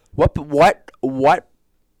 What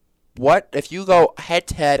if you go head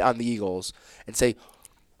to head on the Eagles and say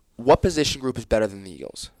what position group is better than the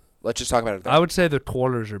Eagles? Let's just talk about it. I would say the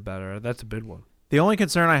corners are better. That's a big one. The only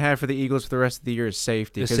concern I have for the Eagles for the rest of the year is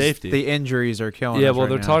safety. The injuries are killing us. Yeah, well, right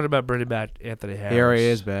they're now. talking about bringing back Anthony Harris. He already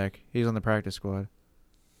is back. He's on the practice squad.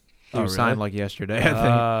 He was signed yesterday, I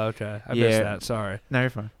think. Okay. I missed that. Sorry. No, you're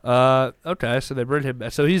fine. Okay, so they bring him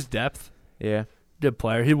back. So he's depth. Yeah. Good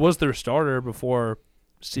player. He was their starter before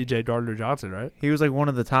C.J. Gardner-Johnson, right? He was like one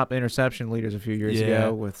of the top interception leaders a few years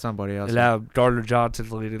ago with somebody else. And now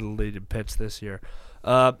Gardner-Johnson's leading the lead in picks this year.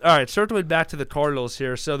 All right, circling back to the Cardinals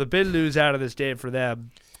here. So the big news out of this game for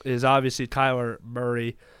them is obviously Kyler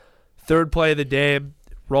Murray. Third play of the game,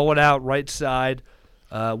 rolling out right side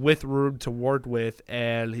with room to work with,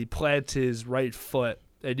 and he plants his right foot,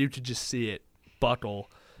 and you can just see it buckle.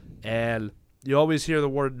 And you always hear the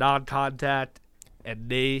word non-contact and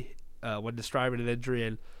knee when describing an injury,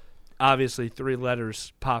 and obviously 3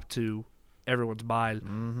 letters pop to everyone's mind.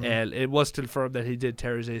 Mm-hmm. And it was confirmed that he did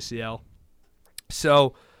tear his ACL.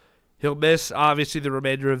 So he'll miss, obviously, the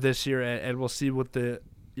remainder of this year, and we'll see what the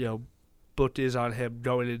book is on him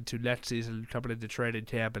going into next season, coming into training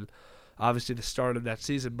camp, and obviously the start of that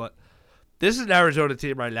season. But this is an Arizona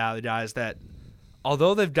team right now, the guys, that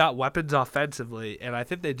although they've got weapons offensively, and I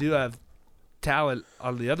think they do have talent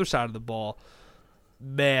on the other side of the ball,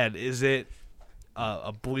 man, is it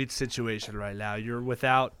a bleak situation right now. You're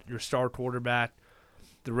without your star quarterback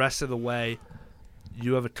the rest of the way.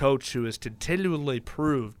 You have a coach who has continually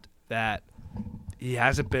proved that he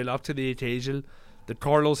hasn't been up to the occasion. the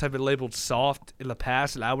Cardinals have been labeled soft in the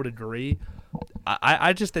past, and I would agree.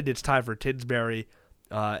 I just think it's time for Kingsbury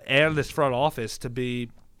and this front office to be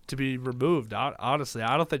removed. Honestly,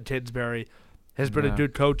 I don't think Kingsbury has been a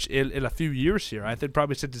good coach in a few years here. I think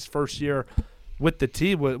probably since his first year with the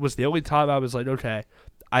team was the only time I was like, okay,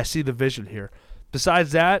 I see the vision here.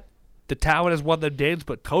 Besides that, the talent has won them games,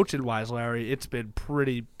 but coaching-wise, Larry, it's been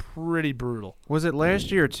pretty brutal. Was it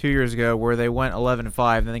last year or 2 years ago where they went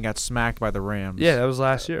 11-5 and then they got smacked by the Rams? Yeah, that was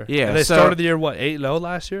last year. Yeah, and they started the year, 8-0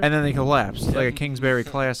 last year? And then they collapsed, like a Kingsbury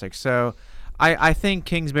Classic. So I think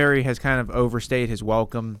Kingsbury has kind of overstayed his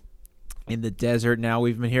welcome in the desert. Now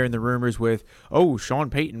we've been hearing the rumors with, Sean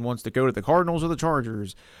Payton wants to go to the Cardinals or the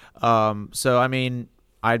Chargers. So, I mean,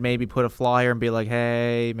 I'd maybe put a flyer and be like,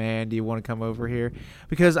 hey, man, do you want to come over here?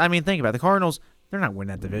 Because, I mean, think about it. The Cardinals, they're not winning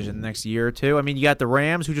that division the next year or two. I mean, you got the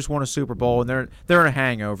Rams who just won a Super Bowl, and they're in a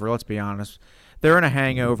hangover, let's be honest. They're in a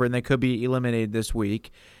hangover, and they could be eliminated this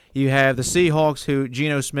week. You have the Seahawks, who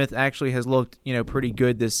Geno Smith actually has looked, pretty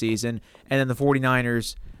good this season. And then the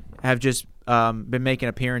 49ers have just been making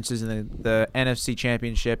appearances in the NFC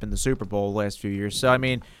Championship and the Super Bowl the last few years. So, I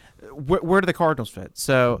mean, where do the Cardinals fit?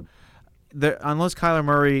 So, unless Kyler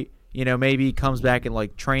Murray, maybe comes back in,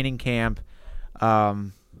 like, training camp,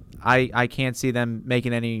 I can't see them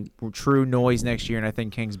making any true noise next year. And I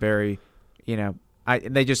think Kingsbury,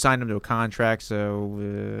 they just signed him to a contract, so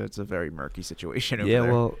it's a very murky situation over there.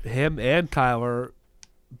 Yeah, well, him and Kyler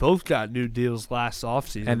both got new deals last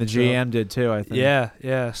offseason. And the GM did too, I think.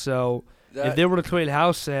 Yeah. So if they were to clean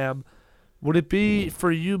house, Sam, would it be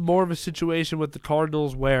for you more of a situation with the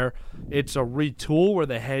Cardinals where it's a retool where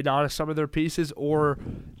they hang on to some of their pieces, or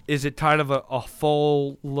is it kind of a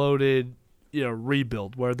full loaded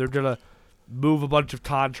rebuild where they're gonna move a bunch of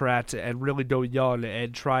contracts and really go young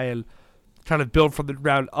and try and kind of build from the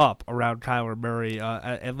ground up around Kyler Murray,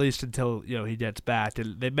 at least until he gets back?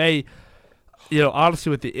 And they may, honestly,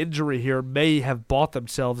 with the injury here, may have bought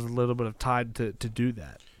themselves a little bit of time to do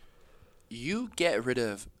that. You get rid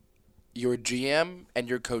of your GM and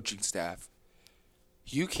your coaching staff.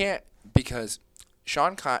 You can't, because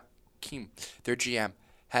Sean Keem, their GM,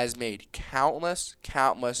 has made countless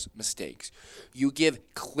mistakes. You give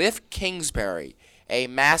Cliff Kingsbury a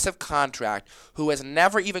massive contract, who has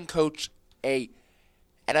never even coached a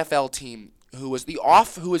NFL team, who was the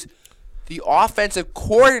offensive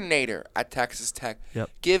coordinator at Texas Tech,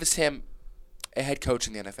 gives him a head coach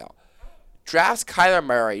in the NFL. Drafts Kyler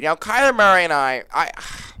Murray. Now, Kyler Murray and I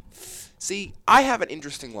have an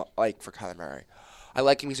interesting like for Kyler Murray. I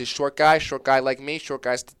like him. He's a short guy like me. Short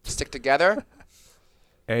guys stick together.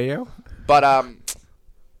 Ayo. But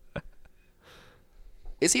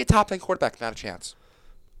is he a top 10 quarterback? Not a chance.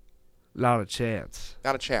 Not a chance.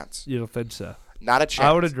 Not a chance. You don't think so? Not a chance.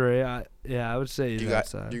 I would agree. I would say he's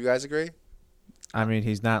outside. Do you guys agree? I mean,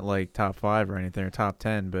 he's not like top 5 or anything, or top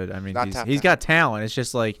 10, but I mean, Not he's got talent. It's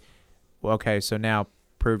just like, well, okay, so now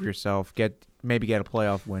prove yourself. Maybe get a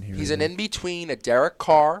playoff win here. He's an in-between a Derek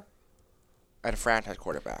Carr and a franchise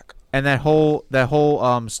quarterback. And that whole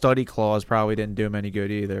study clause probably didn't do him any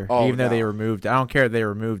good either. Even though they removed it. I don't care if they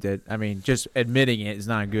removed it. I mean, just admitting it is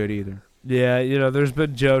not good either. Yeah, there's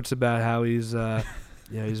been jokes about how he's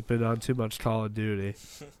he's been on too much Call of Duty.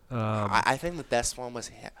 I think the best one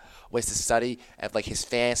was the study of like his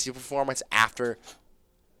fantasy performance after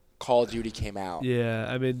Call of Duty came out. Yeah,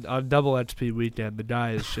 I mean, on Double XP weekend, the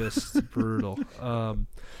guy is just brutal.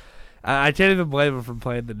 I can't even blame him from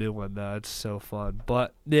playing the new one, though. It's so fun.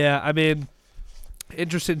 But, yeah, I mean,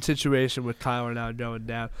 interesting situation with Kyler now going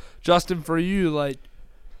down. Justin, for you, like,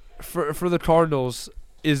 for the Cardinals,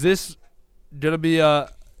 is this going to be a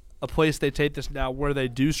place they take this now where they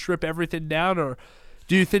do strip everything down, or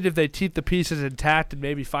do you think if they keep the pieces intact and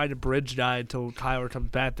maybe find a bridge guy until Kyler comes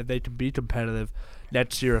back that they can be competitive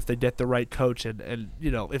next year if they get the right coach and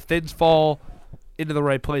if things fall into the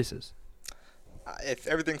right places? If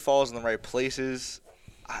everything falls in the right places,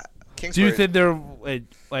 do you think they're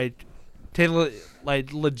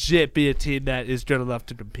legit be a team that is good enough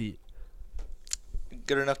to compete?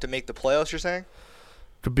 Good enough to make the playoffs, you're saying?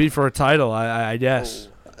 Compete for a title, I guess.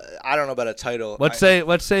 I don't know about a title. Let's say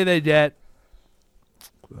they get,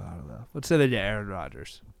 I don't know. Let's say they get Aaron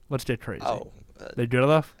Rodgers. Let's get crazy. They good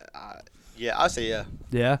enough? Yeah, I'll say yeah.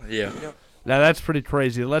 Yeah? Yeah. Now that's pretty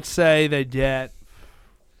crazy. Let's say they get,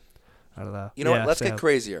 I don't know. You know what? Let's get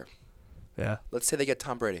crazier. Yeah. Let's say they get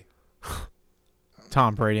Tom Brady.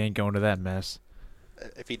 Tom Brady ain't going to that mess.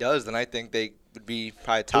 If he does, then I think they would be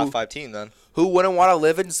probably a top 5 team then. Who wouldn't want to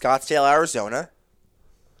live in Scottsdale, Arizona?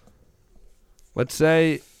 Let's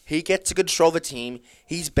say he gets to control the team.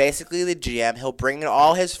 He's basically the GM. He'll bring in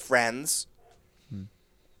all his friends.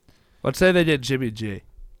 Let's say they did Jimmy G.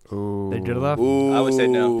 Ooh. They did enough? I would say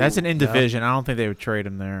no. That's an in division. I don't think they would trade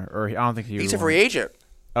him there. Or I don't think he would. He's a free agent.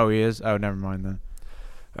 Oh, he is? Oh, never mind then.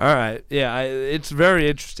 All right. Yeah, it's very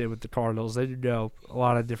interesting with the Cardinals. They do go a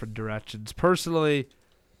lot of different directions. Personally,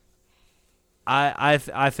 I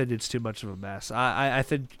think it's too much of a mess. I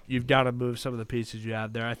think you've got to move some of the pieces you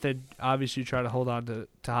have there. I think obviously you try to hold on to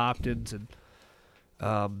Hopkins and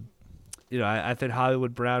I think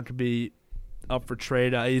Hollywood Brown could be up for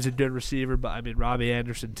trade. He's a good receiver, but I mean Robbie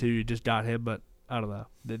Anderson too. You just got him, but I don't know.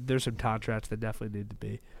 There's some contracts that definitely need to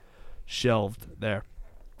be shelved there.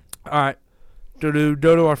 All right, go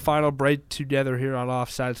to our final break together here on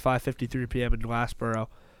Offsides, 5:53 p.m. in Glassboro.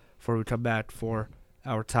 Before we come back for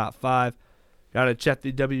our top 5, got to check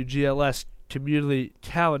the WGLS community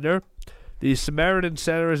calendar. The Samaritan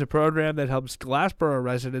Center is a program that helps Glassboro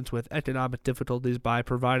residents with economic difficulties by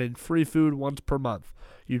providing free food once per month.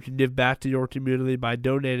 You can give back to your community by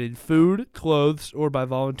donating food, clothes, or by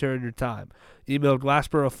volunteering your time. Email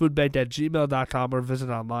glassborofoodbank@gmail.com or visit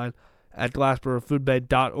online at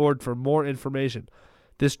glassborofoodbank.org for more information.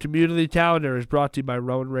 This community calendar is brought to you by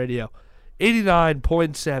Rowan Radio,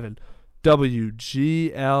 89.7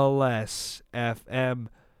 WGLS FM,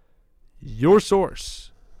 your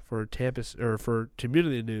source for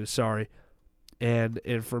community news, and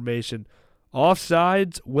information.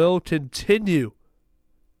 Offsides will continue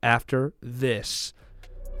after this.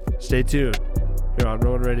 Stay tuned here on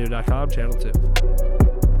RowanRadio.com, Channel 2.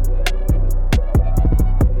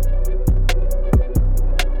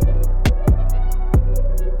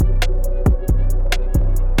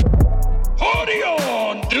 Party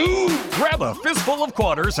on, dude! Grab a fistful of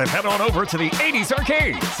quarters and head on over to the 80s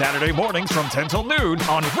Arcade, Saturday mornings from 10 till noon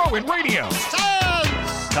on Rowan Radio.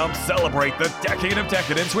 Come celebrate the decade of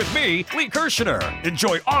decadence with me, Lee Kirshner.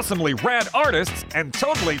 Enjoy awesomely rad artists and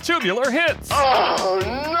totally tubular hits. Oh,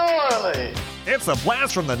 gnarly! It's a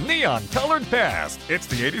blast from the neon-colored past. It's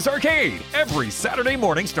the 80s Arcade, every Saturday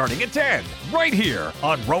morning starting at 10, right here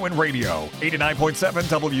on Rowan Radio, 89.7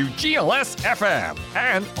 WGLS FM,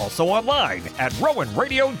 and also online at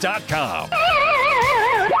rowanradio.com.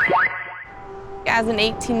 As an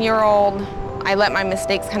 18-year-old, I let my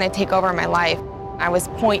mistakes kind of take over my life. I was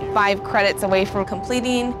 0.5 credits away from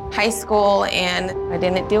completing high school, and I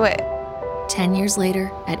didn't do it. 10 years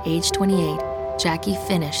later, at age 28, Jackie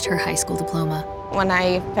finished her high school diploma. When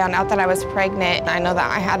I found out that I was pregnant, I know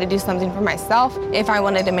that I had to do something for myself if I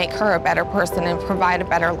wanted to make her a better person and provide a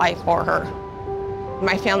better life for her.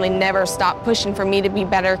 My family never stopped pushing for me to be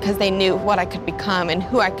better because they knew what I could become and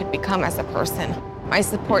who I could become as a person. My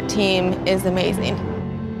support team is amazing.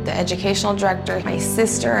 The educational director, my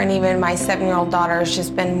sister, and even my 7-year-old daughter has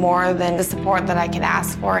just been more than the support that I could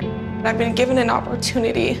ask for. I've been given an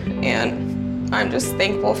opportunity, and I'm just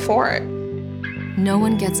thankful for it. No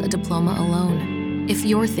one gets a diploma alone. If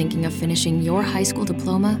you're thinking of finishing your high school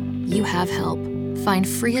diploma, you have help. Find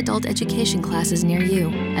free adult education classes near you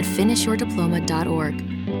at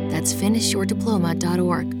finishyourdiploma.org. That's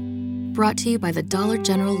finishyourdiploma.org. Brought to you by the Dollar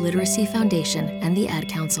General Literacy Foundation and the Ad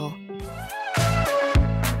Council.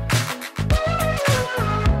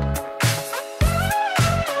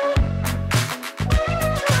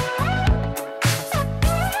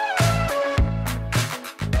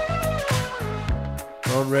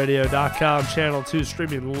 RowanRadio.com, Channel 2,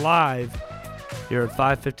 streaming live here at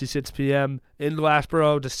 5:56 p.m. in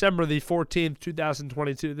Glassboro, December the 14th,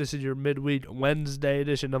 2022. This is your midweek Wednesday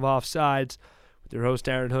edition of Offsides with your host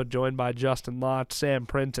Aaron Hood, joined by Justin Lott, Sam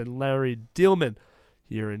Prince, and Larry Dielman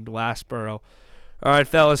here in Glassboro. All right,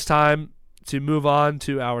 fellas, time to move on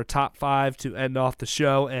to our top 5 to end off the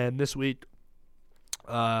show. And this week,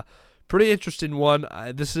 pretty interesting one.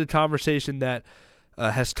 This is a conversation that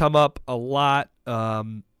has come up a lot.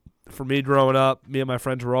 For me growing up, me and my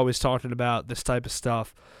friends were always talking about this type of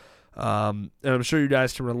stuff. And I'm sure you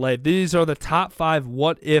guys can relate. These are the top 5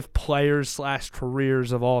 what-if players /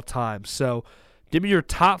 careers of all time. So give me your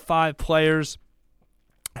top 5 players,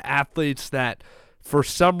 athletes that for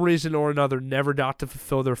some reason or another never got to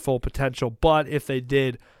fulfill their full potential. But if they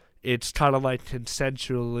did, it's kind of like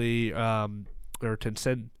consensually,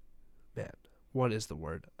 what is the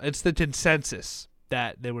word? It's the consensus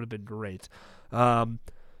that they would have been great.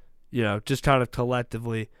 Just kind of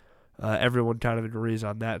collectively, everyone kind of agrees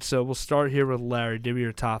on that. So we'll start here with Larry. Give me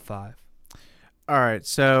your top 5. All right,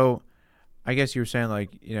 so I guess you were saying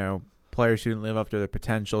players who didn't live up to their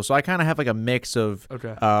potential. So I kind of have like a mix of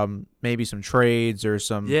maybe some trades or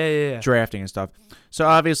some drafting and stuff. So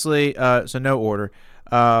obviously, so no order.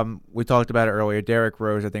 We talked about it earlier. Derrick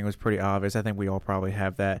Rose, I think, was pretty obvious. I think we all probably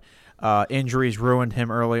have that. Injuries ruined him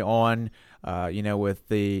early on. With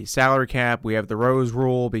the salary cap, we have the Rose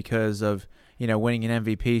Rule because of winning an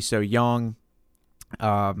MVP so young.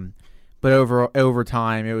 But over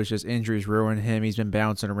time, it was just injuries ruined him. He's been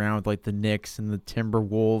bouncing around with like the Knicks and the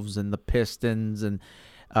Timberwolves and the Pistons, and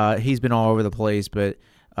he's been all over the place. But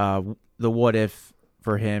the what if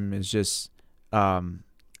for him is just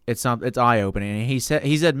it's eye opening. And he's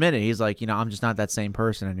admitted, he's like, I'm just not that same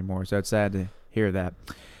person anymore. So it's sad to hear that.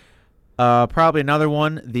 Probably another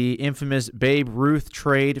one, the infamous Babe Ruth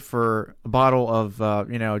trade for a bottle of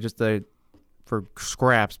for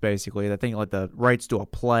scraps, basically. I think like the rights to a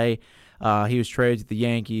play. He was traded to the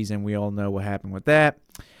Yankees, and we all know what happened with that.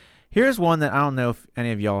 Here's one that I don't know if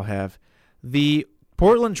any of y'all have. The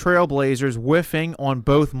Portland Trail Blazers whiffing on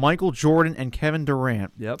both Michael Jordan and Kevin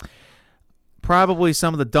Durant. Yep. Probably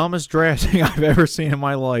some of the dumbest drafting I've ever seen in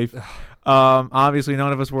my life. Obviously,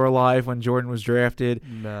 none of us were alive when Jordan was drafted.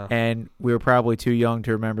 No. And we were probably too young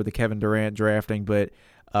to remember the Kevin Durant drafting, but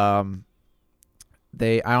I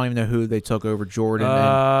don't even know who they took over Jordan.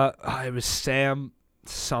 It was Sam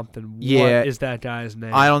something. Yeah. What is that guy's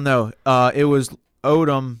name? I don't know. It was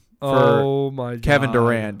Odom for Kevin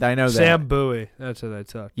Durant. I know that. Sam Bowie. That's who they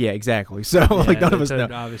took. Yeah, exactly. So none of us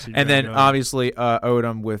know. And then Odom. obviously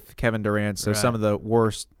Odom with Kevin Durant. So some of the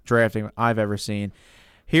worst drafting I've ever seen.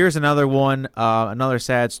 Here's another one, another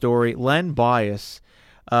sad story. Len Bias,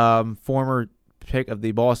 former pick of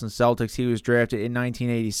the Boston Celtics. He was drafted in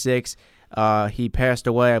 1986. He passed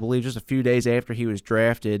away, I believe, just a few days after he was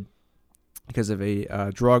drafted because of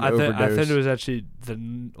a drug overdose. I think it was actually the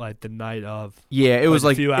night of. Yeah, it was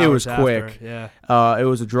a few hours it was quick. After. Yeah, it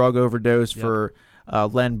was a drug overdose for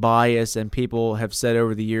Len Bias, and people have said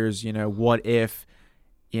over the years, what if,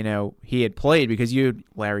 he had played, because you had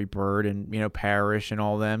Larry Bird and Parrish and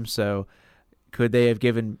all them. So could they have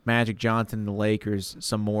given Magic Johnson and the Lakers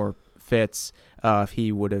some more fits if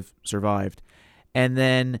he would have survived? And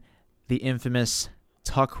then the infamous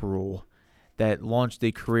Tuck rule that launched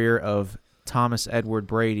the career of Thomas Edward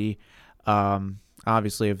Brady,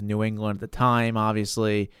 obviously of New England at the time.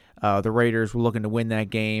 Obviously, the Raiders were looking to win that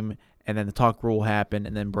game, and then the Tuck rule happened,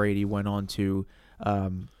 and then Brady went on to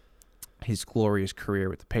his glorious career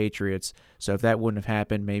with the Patriots. So if that wouldn't have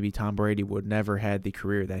happened, maybe Tom Brady would never had the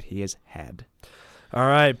career that he has had. All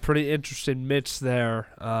right, pretty interesting mix there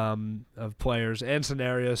of players and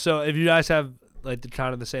scenarios. So if you guys have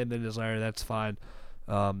kind of the same thing as Larry, that's fine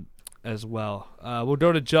as well. We'll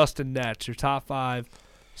go to Justin next. Your top 5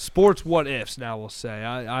 sports what-ifs now, we'll say.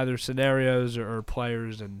 Either scenarios or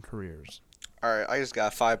players and careers. All right, I just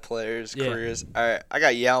got 5 players, careers. All right, I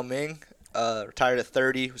got Yao Ming, retired at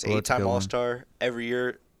 30. He was an 8-time All-Star. Every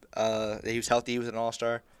year that he was healthy, he was an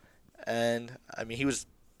All-Star. And, he was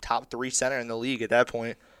top 3 center in the league at that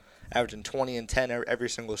point, averaging 20 and 10 every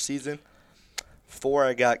single season. 4,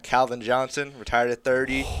 I got Calvin Johnson, retired at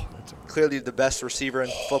 30. Clearly the best receiver in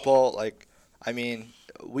football. I think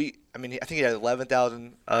he had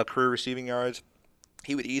 11,000 career receiving yards.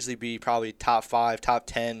 He would easily be probably top 5, top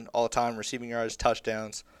 10 all-time receiving yards,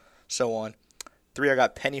 touchdowns, so on. 3, I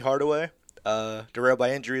got Penny Hardaway, derailed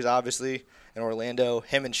by injuries, obviously, in Orlando.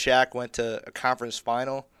 Him and Shaq went to a conference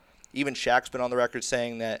final. Even Shaq's been on the record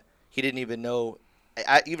saying that he didn't even know.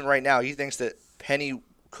 Even right now, he thinks that Penny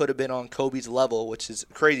could have been on Kobe's level, which is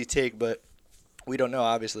a crazy take, but we don't know,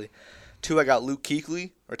 obviously. 2, I got Luke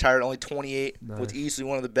Kuechly, retired at only 28, was easily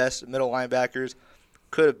one of the best middle linebackers.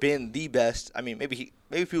 Could have been the best. Maybe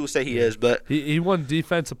people say he is, but he won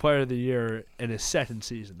Defensive Player of the Year in his second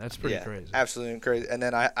season. That's pretty crazy. Absolutely crazy. And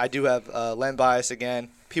then I do have Len Bias again.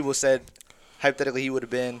 People said hypothetically he would have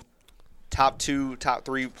been top 2, top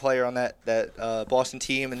 3 player on that Boston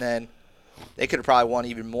team, and then they could have probably won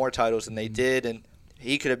even more titles than they did, and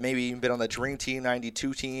he could have maybe even been on the Dream Team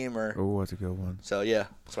 92 team. Oh, that's a good one. So, yeah,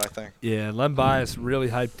 that's what I think. Yeah, Len Bias really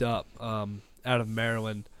hyped up out of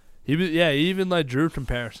Maryland. He even drew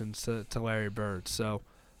comparisons to Larry Bird. So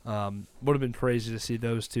would have been crazy to see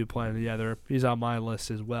those two playing together. He's on my list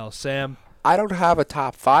as well. Sam? I don't have a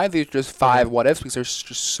top 5. These are just 5 what-ifs because there's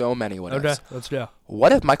just so many what-ifs. Okay, let's go.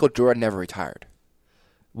 What if Michael Jordan never retired?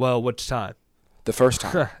 Well, which time? The first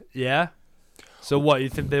time. Yeah? So what, you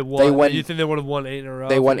think they won? You think they would have won 8 in a row?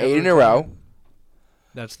 They won 8 in a row.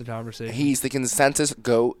 That's the conversation. He's the consensus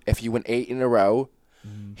GOAT if you win 8 in a row.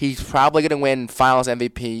 He's probably going to win Finals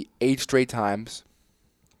MVP 8 straight times.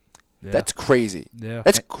 Yeah. That's crazy. Yeah.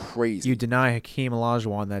 That's crazy. You deny Hakeem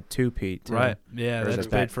Olajuwon that 2-peat. Right. Yeah, that's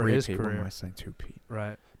big for his career. What am I saying, 2-peat?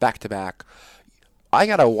 Right. Back to back. I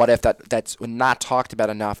got a what if that's not talked about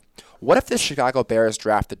enough. What if the Chicago Bears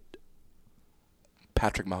drafted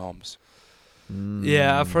Patrick Mahomes?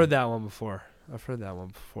 Yeah, I've heard that one before.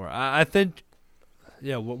 I think,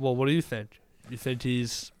 Yeah. Well, what do you think? You think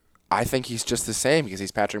he's? I think he's just the same because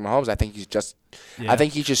he's Patrick Mahomes. I think he's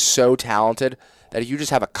just so talented that if you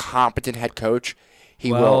just have a competent head coach,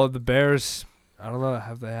 he will. Well, the Bears, I don't know.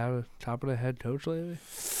 Have they had a competent head coach lately?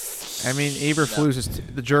 I mean,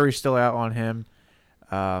 Eberflus the jury's still out on him.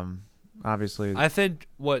 Obviously, I think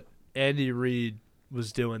what Andy Reid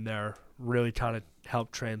was doing there really kind of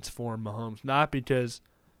helped transform Mahomes. Not because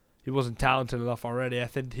he wasn't talented enough already. I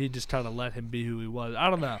think he just kind of let him be who he was. I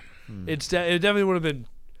don't know. It definitely would have been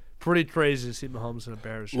pretty crazy to see Mahomes in a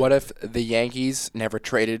Bears. What if the Yankees never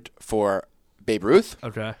traded for Babe Ruth?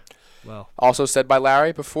 Okay. Well. Also said by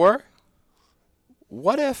Larry before,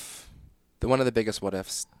 what if, one of the biggest what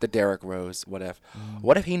ifs, the Derrick Rose what if.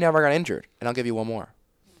 What if he never got injured? And I'll give you one more.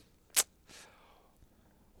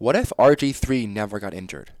 What if RG3 never got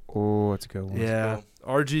injured? Oh, that's a good one. Yeah.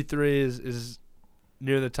 RG3 is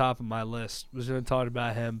near the top of my list. Was going to talk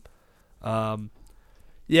about him.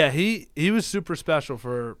 Yeah, he was super special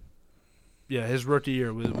for his rookie year.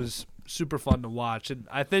 It was super fun to watch. And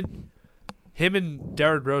I think him and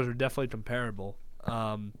Derrick Rose are definitely comparable.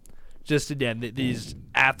 Just, again, these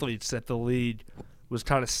athletes that the league was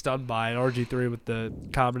kind of stunned by. And RG3 with the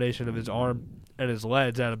combination of his arm and his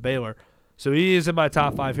legs out of Baylor. So he is in my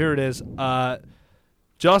top 5. Here it is.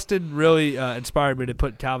 Justin really inspired me to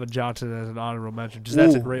put Calvin Johnson as an honorable mention. Just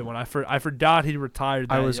that's a great one. I forgot he retired.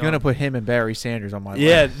 I was going to put him and Barry Sanders on my list.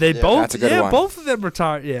 Yeah, they both. That's a good one. Both of them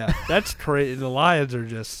retired. Yeah, that's crazy. The Lions are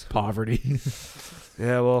just poverty.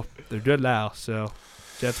 Yeah, well, they're good now, so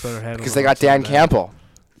Jets better handle. Because they got Dan Campbell.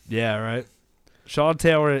 Yeah, right. Sean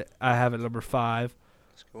Taylor, I have at number 5.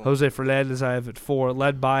 Cool. Jose Fernandez, I have at 4.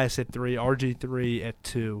 Len Bias at 3. RG3 at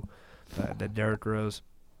 2. Then Derrick Rose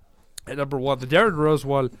at number 1. The Derrick Rose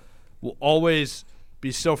one will always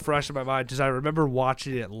be so fresh in my mind because I remember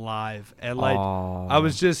watching it live and I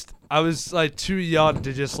was too young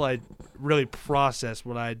to just really process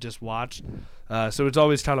what I had just watched. So it's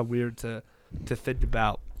always kind of weird to think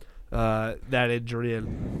about that injury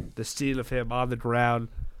and the scene of him on the ground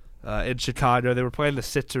in Chicago. They were playing the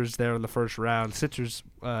Sixers there in the first round. Sixers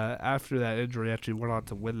after that injury actually went on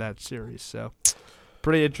to win that series. So.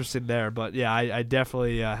 Pretty interesting there, but yeah, I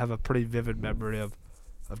definitely have a pretty vivid memory of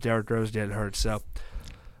Derrick Rose getting hurt. So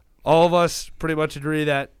all of us pretty much agree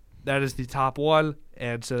that is the top 1,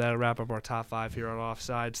 and so that'll wrap up our top 5 here on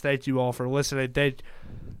Offsides. Thank you all for listening. Thank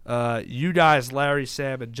you guys, Larry,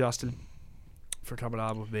 Sam, and Justin, for coming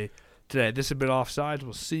on with me today. This has been Offsides.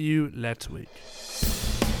 We'll see you next week.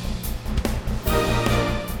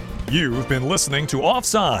 You've been listening to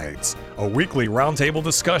Offsides, a weekly roundtable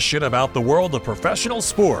discussion about the world of professional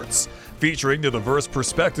sports, featuring the diverse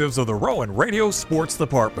perspectives of the Rowan Radio Sports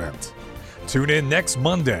Department. Tune in next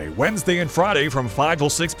Monday, Wednesday, and Friday from 5 till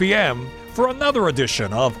 6 p.m. for another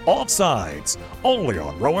edition of Offsides, only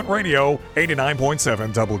on Rowan Radio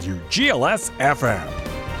 89.7 WGLS FM.